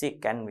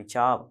toxic and which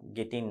are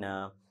getting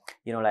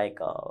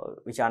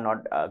which are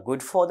not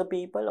good for the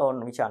people, or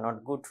which are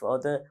not good for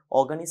the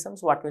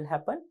organisms, what will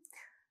happen?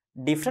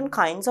 Different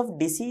kinds of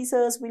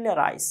diseases will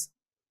arise,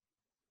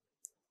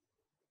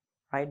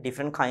 right?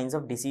 Different kinds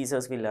of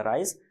diseases will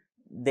arise.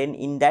 Then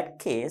in that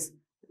case,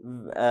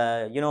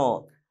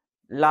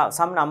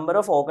 some number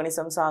of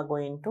organisms are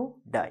going to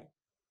die.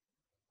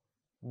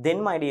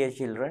 Then, my dear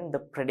children, the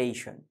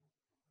predation.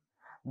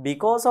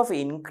 Because of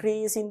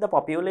increase in the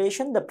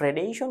population, the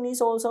predation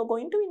is also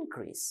going to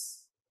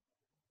increase.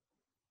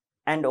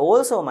 And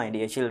also, my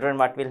dear children,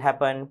 what will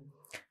happen?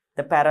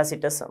 The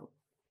parasitism.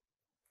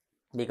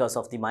 Because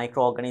of the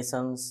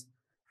microorganisms,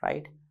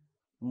 right?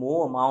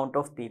 More amount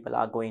of people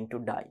are going to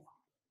die.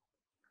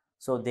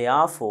 So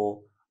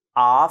therefore,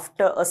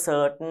 after a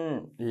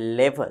certain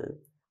level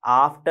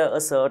of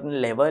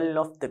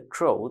the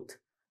growth,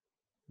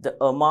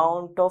 the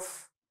amount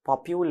of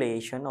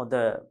population, or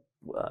the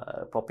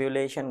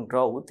population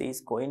growth is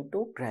going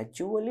to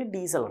gradually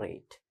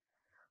decelerate.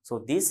 So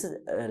this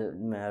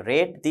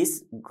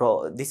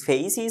this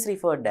phase is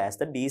referred as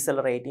the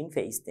decelerating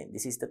phase. Then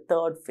this is the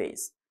third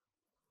phase,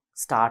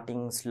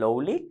 starting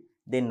slowly,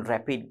 then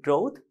rapid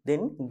growth,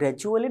 then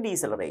gradually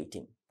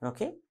decelerating.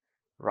 Okay,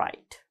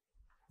 right.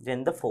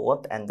 Then the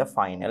fourth and the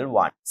final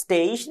one,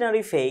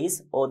 stationary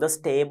phase or the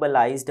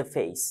stabilized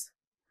phase.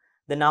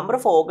 The number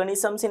of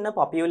organisms in a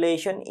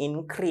population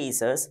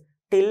increases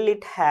till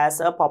it has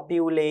a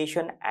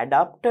population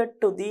adapted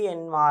to the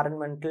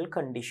environmental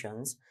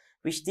conditions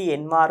which the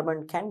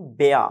environment can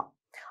bear.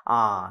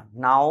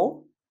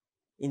 Now,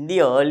 in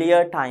the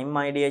earlier time,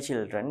 my dear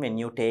children, when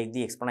you take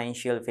the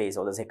exponential phase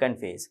or the second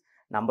phase,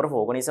 number of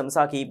organisms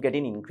are keep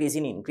getting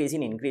increasing.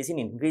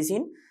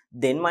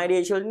 Then, my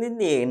dear children,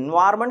 the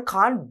environment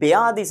can't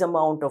bear this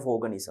amount of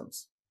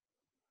organisms.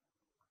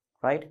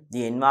 Right?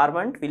 The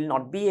environment will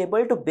not be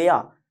able to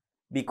bear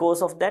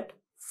because of that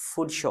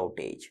food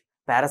shortage,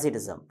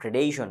 parasitism,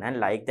 predation, and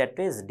like that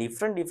way,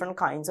 different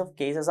kinds of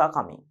cases are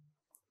coming.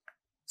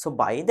 So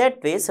by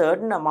that way,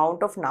 certain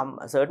amount of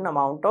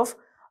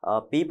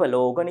people,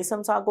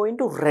 organisms are going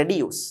to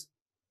reduce.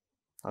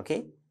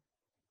 Okay,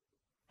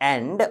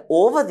 and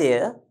over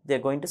there they're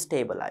going to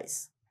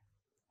stabilize.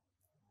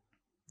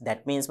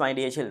 That means, my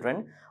dear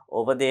children,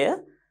 over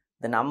there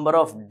the number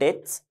of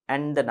deaths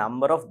and the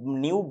number of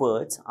new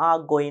births are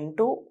going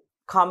to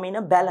come in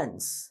a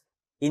balance.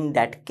 In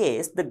that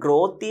case, the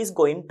growth is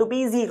going to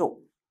be zero.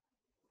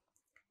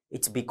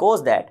 It's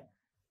because that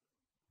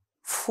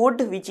food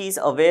which is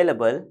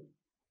available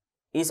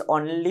is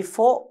only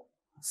for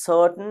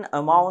certain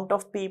amount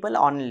of people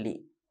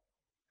only.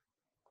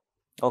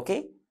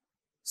 Okay,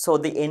 so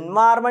the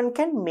environment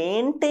can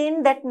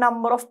maintain that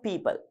number of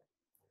people.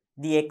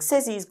 The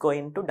excess is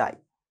going to die.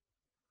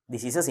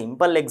 This is a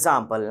simple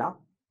example now.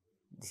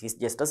 This is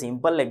just a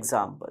simple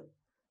example.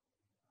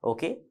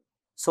 Okay,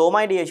 so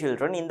my dear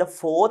children, in the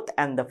fourth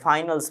and the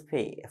final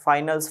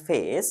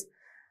phase,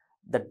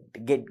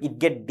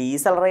 it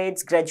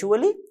decelerates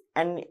gradually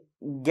and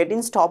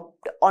getting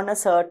stopped on a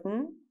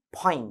certain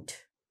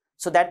point.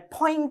 So that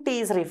point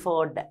is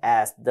referred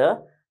as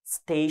the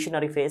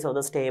stationary phase or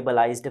the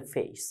stabilized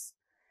phase.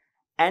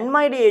 And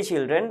my dear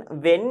children,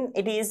 when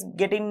it is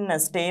getting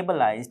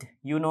stabilized,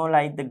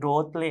 like the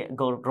growth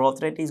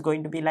rate is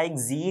going to be like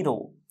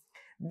 0.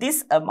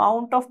 This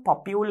amount of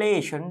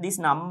population, this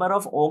number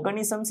of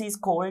organisms is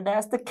called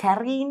as the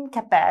carrying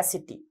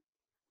capacity.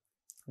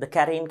 The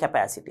carrying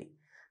capacity.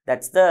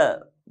 That's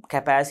the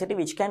capacity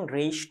which can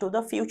reach to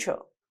the future.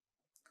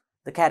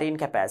 The carrying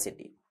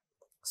capacity.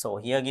 So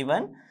here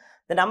given,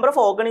 the number of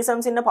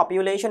organisms in the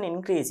population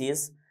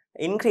increases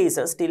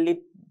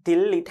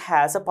till it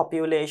has a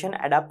population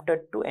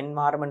adapted to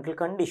environmental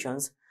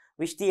conditions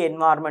which the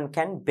environment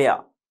can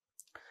bear.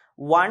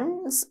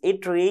 Once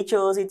it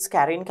reaches its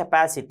carrying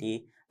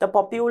capacity, the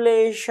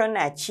population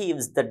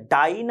achieves the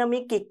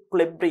dynamic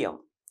equilibrium.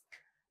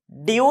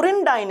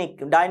 During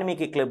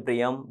dynamic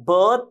equilibrium,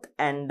 birth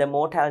and the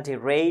mortality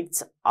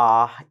rates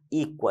are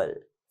equal.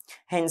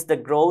 Hence, the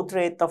growth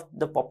rate of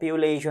the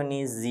population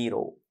is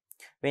 0.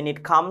 When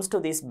it comes to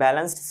this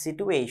balanced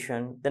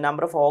situation, the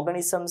number of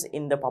organisms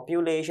in the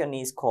population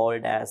is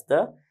called as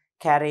the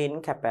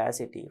carrying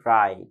capacity,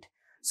 right?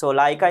 So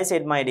like I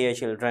said, my dear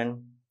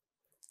children,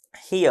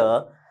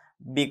 here,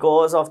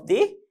 because of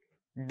the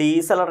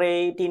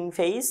decelerating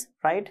phase,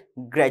 right,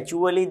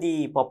 gradually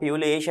the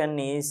population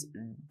is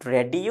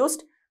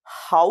reduced.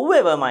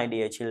 However, my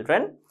dear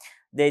children,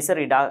 there is a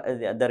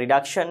the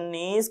reduction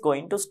is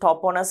going to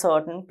stop on a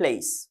certain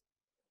place.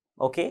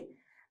 Okay,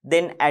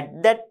 then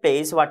at that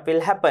place what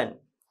will happen?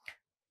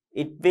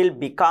 It will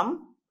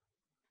become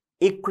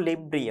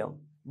equilibrium.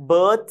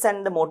 Births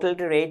and the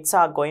mortality rates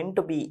are going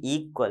to be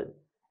equal,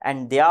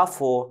 and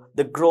therefore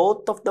the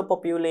growth of the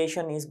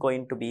population is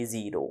going to be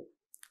zero.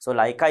 So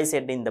like I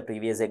said in the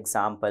previous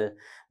example,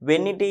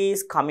 when it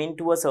is coming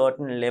to a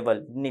certain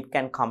level, when it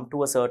can come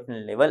to a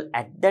certain level,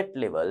 at that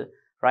level,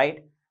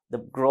 right, the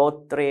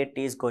growth rate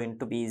is going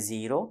to be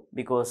zero,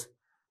 because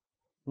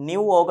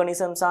new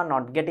organisms are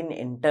not getting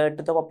entered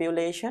to the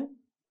population.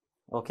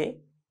 Okay,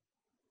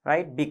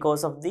 right,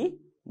 because of the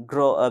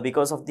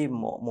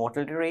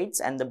mortality rates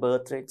and the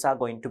birth rates are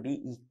going to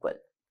be equal.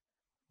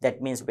 That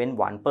means when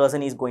one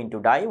person is going to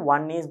die,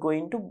 one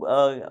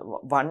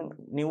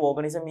new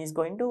organism is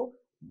going to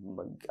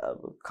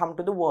come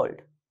to the world,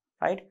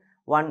 right?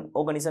 One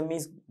organism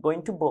is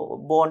going to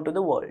born to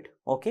the world.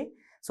 Okay,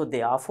 so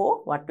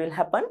therefore what will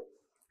happen?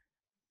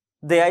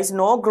 There is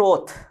no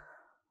growth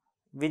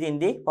within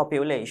the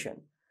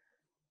population.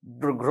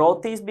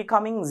 Growth is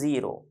becoming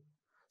zero.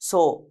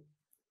 So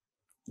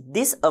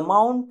this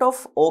amount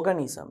of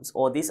organisms,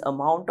 or this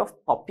amount of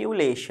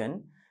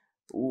population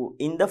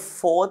in the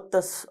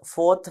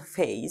fourth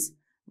phase,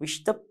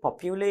 which the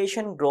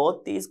population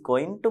growth is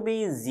going to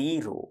be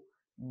zero,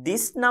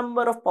 this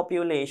number of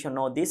population,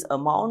 or this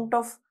amount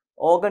of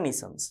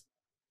organisms,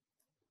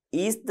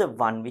 is the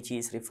one which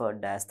is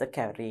referred as the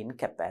carrying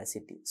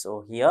capacity.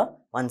 So here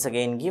once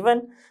again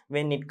given,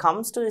 when it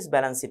comes to this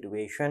balance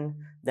situation,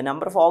 the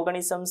number of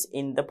organisms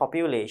in the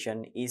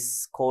population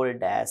is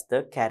called as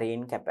the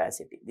carrying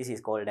capacity. This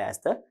is called as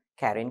the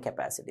carrying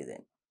capacity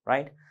then,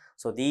 right?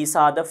 So these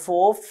are the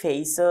four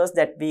phases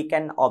that we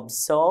can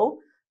observe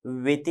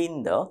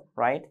within the,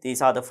 right,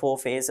 these are the four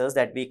phases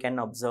that we can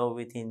observe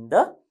within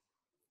the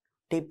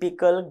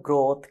typical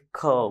growth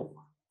curve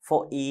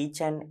for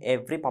each and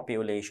every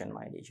population,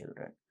 my dear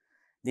children.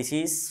 This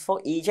is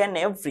for each and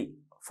every,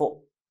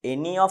 for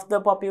any of the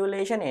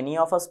population, any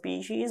of a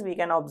species, we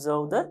can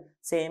observe the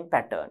same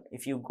pattern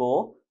if you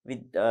go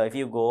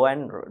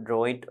and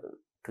draw it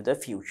to the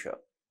future.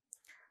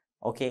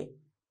 Okay,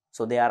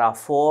 so there are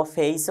four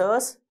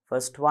phases.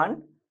 First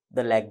one,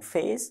 the lag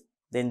phase,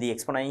 then the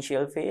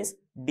exponential phase,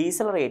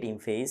 decelerating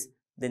phase,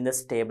 then the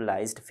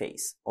stabilized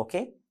phase.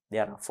 Okay,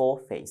 there are four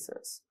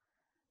phases.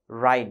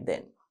 Right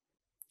then.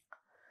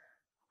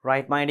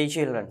 Right, my dear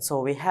children,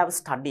 so we have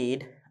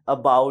studied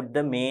about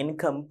the main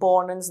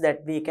components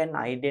that we can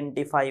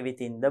identify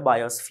within the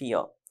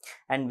biosphere,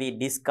 and we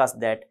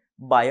discussed that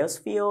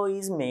biosphere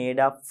is made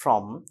up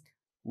from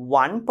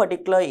one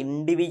particular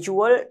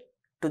individual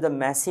to the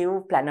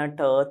massive planet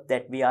Earth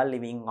that we are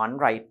living on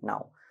right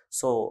now.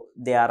 So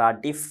there are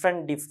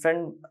different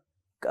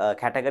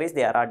categories,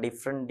 there are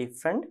different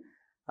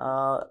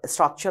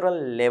structural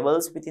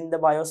levels within the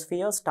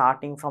biosphere,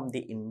 starting from the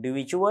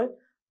individual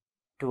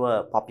to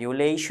a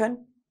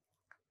population,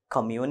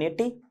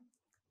 community,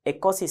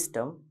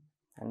 ecosystem,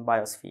 and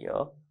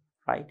biosphere,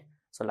 right?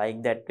 So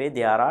like that way,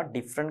 there are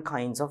different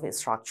kinds of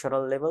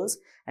structural levels,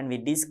 and we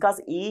discuss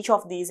each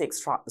of these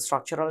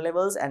structural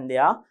levels and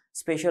their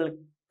special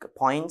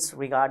points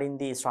regarding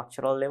the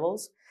structural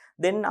levels.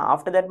 Then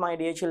after that, my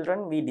dear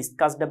children, we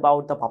discussed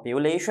about the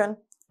population,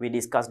 we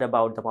discussed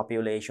about the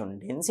population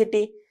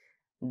density,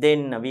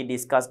 then we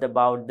discussed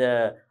about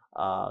the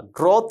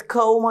growth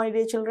curve, my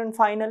dear children.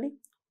 Finally,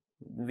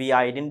 we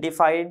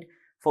identified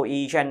for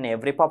each and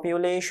every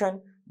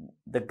population,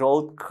 the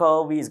growth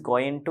curve is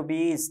going to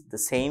be the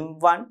same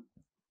one,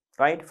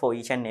 right? For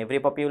each and every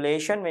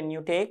population, when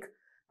you take,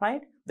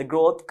 right, the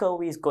growth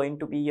curve is going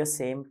to be a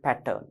same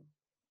pattern.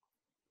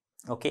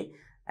 Okay,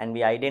 and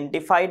we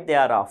identified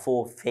there are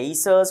four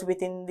phases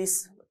within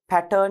this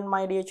pattern,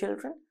 my dear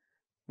children,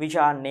 which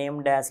are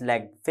named as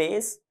lag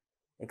phase,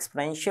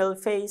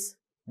 exponential phase,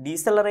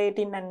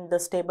 decelerating, and the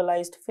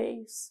stabilized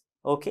phase.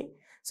 Okay,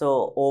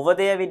 so over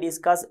there we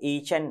discuss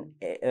each and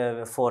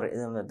for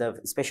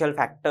the special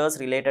factors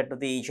related to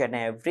the each and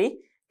every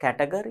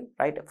category,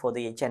 right? For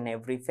the each and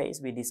every phase,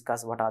 we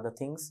discuss what are the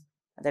things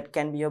that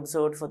can be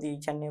observed for the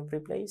each and every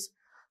place.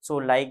 So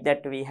like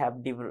that, we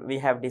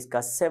have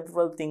discussed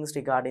several things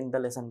regarding the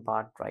lesson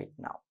part right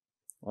now.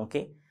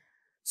 Okay,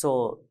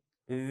 so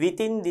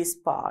within this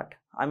part,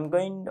 I'm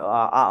going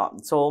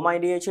so my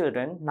dear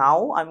children,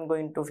 now I'm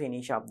going to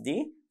finish up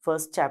the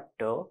first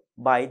chapter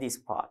by this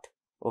part.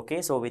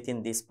 Okay, so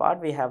within this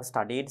part, we have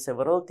studied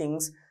several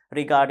things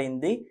regarding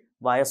the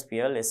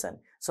biosphere lesson.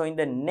 So in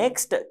the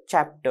next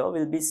chapter,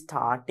 we'll be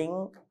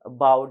starting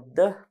about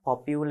the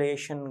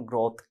population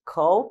growth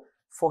curve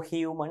for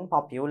human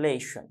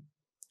population.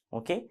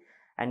 Okay,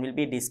 and we'll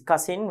be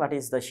discussing what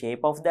is the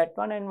shape of that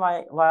one, and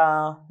why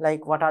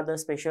like what are the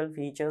special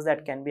features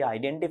that can be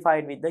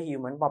identified with the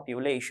human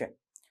population.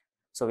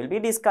 So we'll be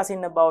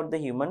discussing about the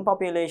human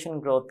population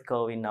growth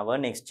curve in our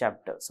next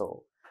chapter.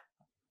 So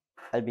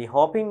I'll be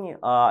hoping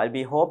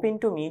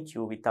to meet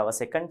you with our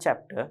second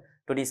chapter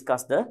to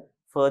discuss the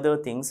further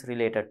things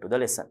related to the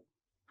lesson.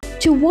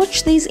 To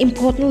watch these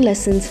important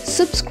lessons,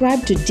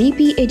 subscribe to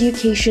DP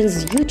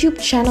Education's YouTube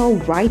channel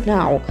right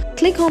now.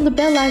 Click on the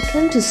bell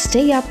icon to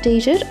stay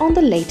updated on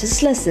the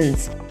latest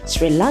lessons.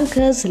 Sri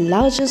Lanka's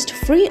largest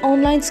free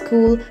online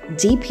school,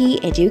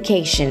 DP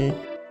Education.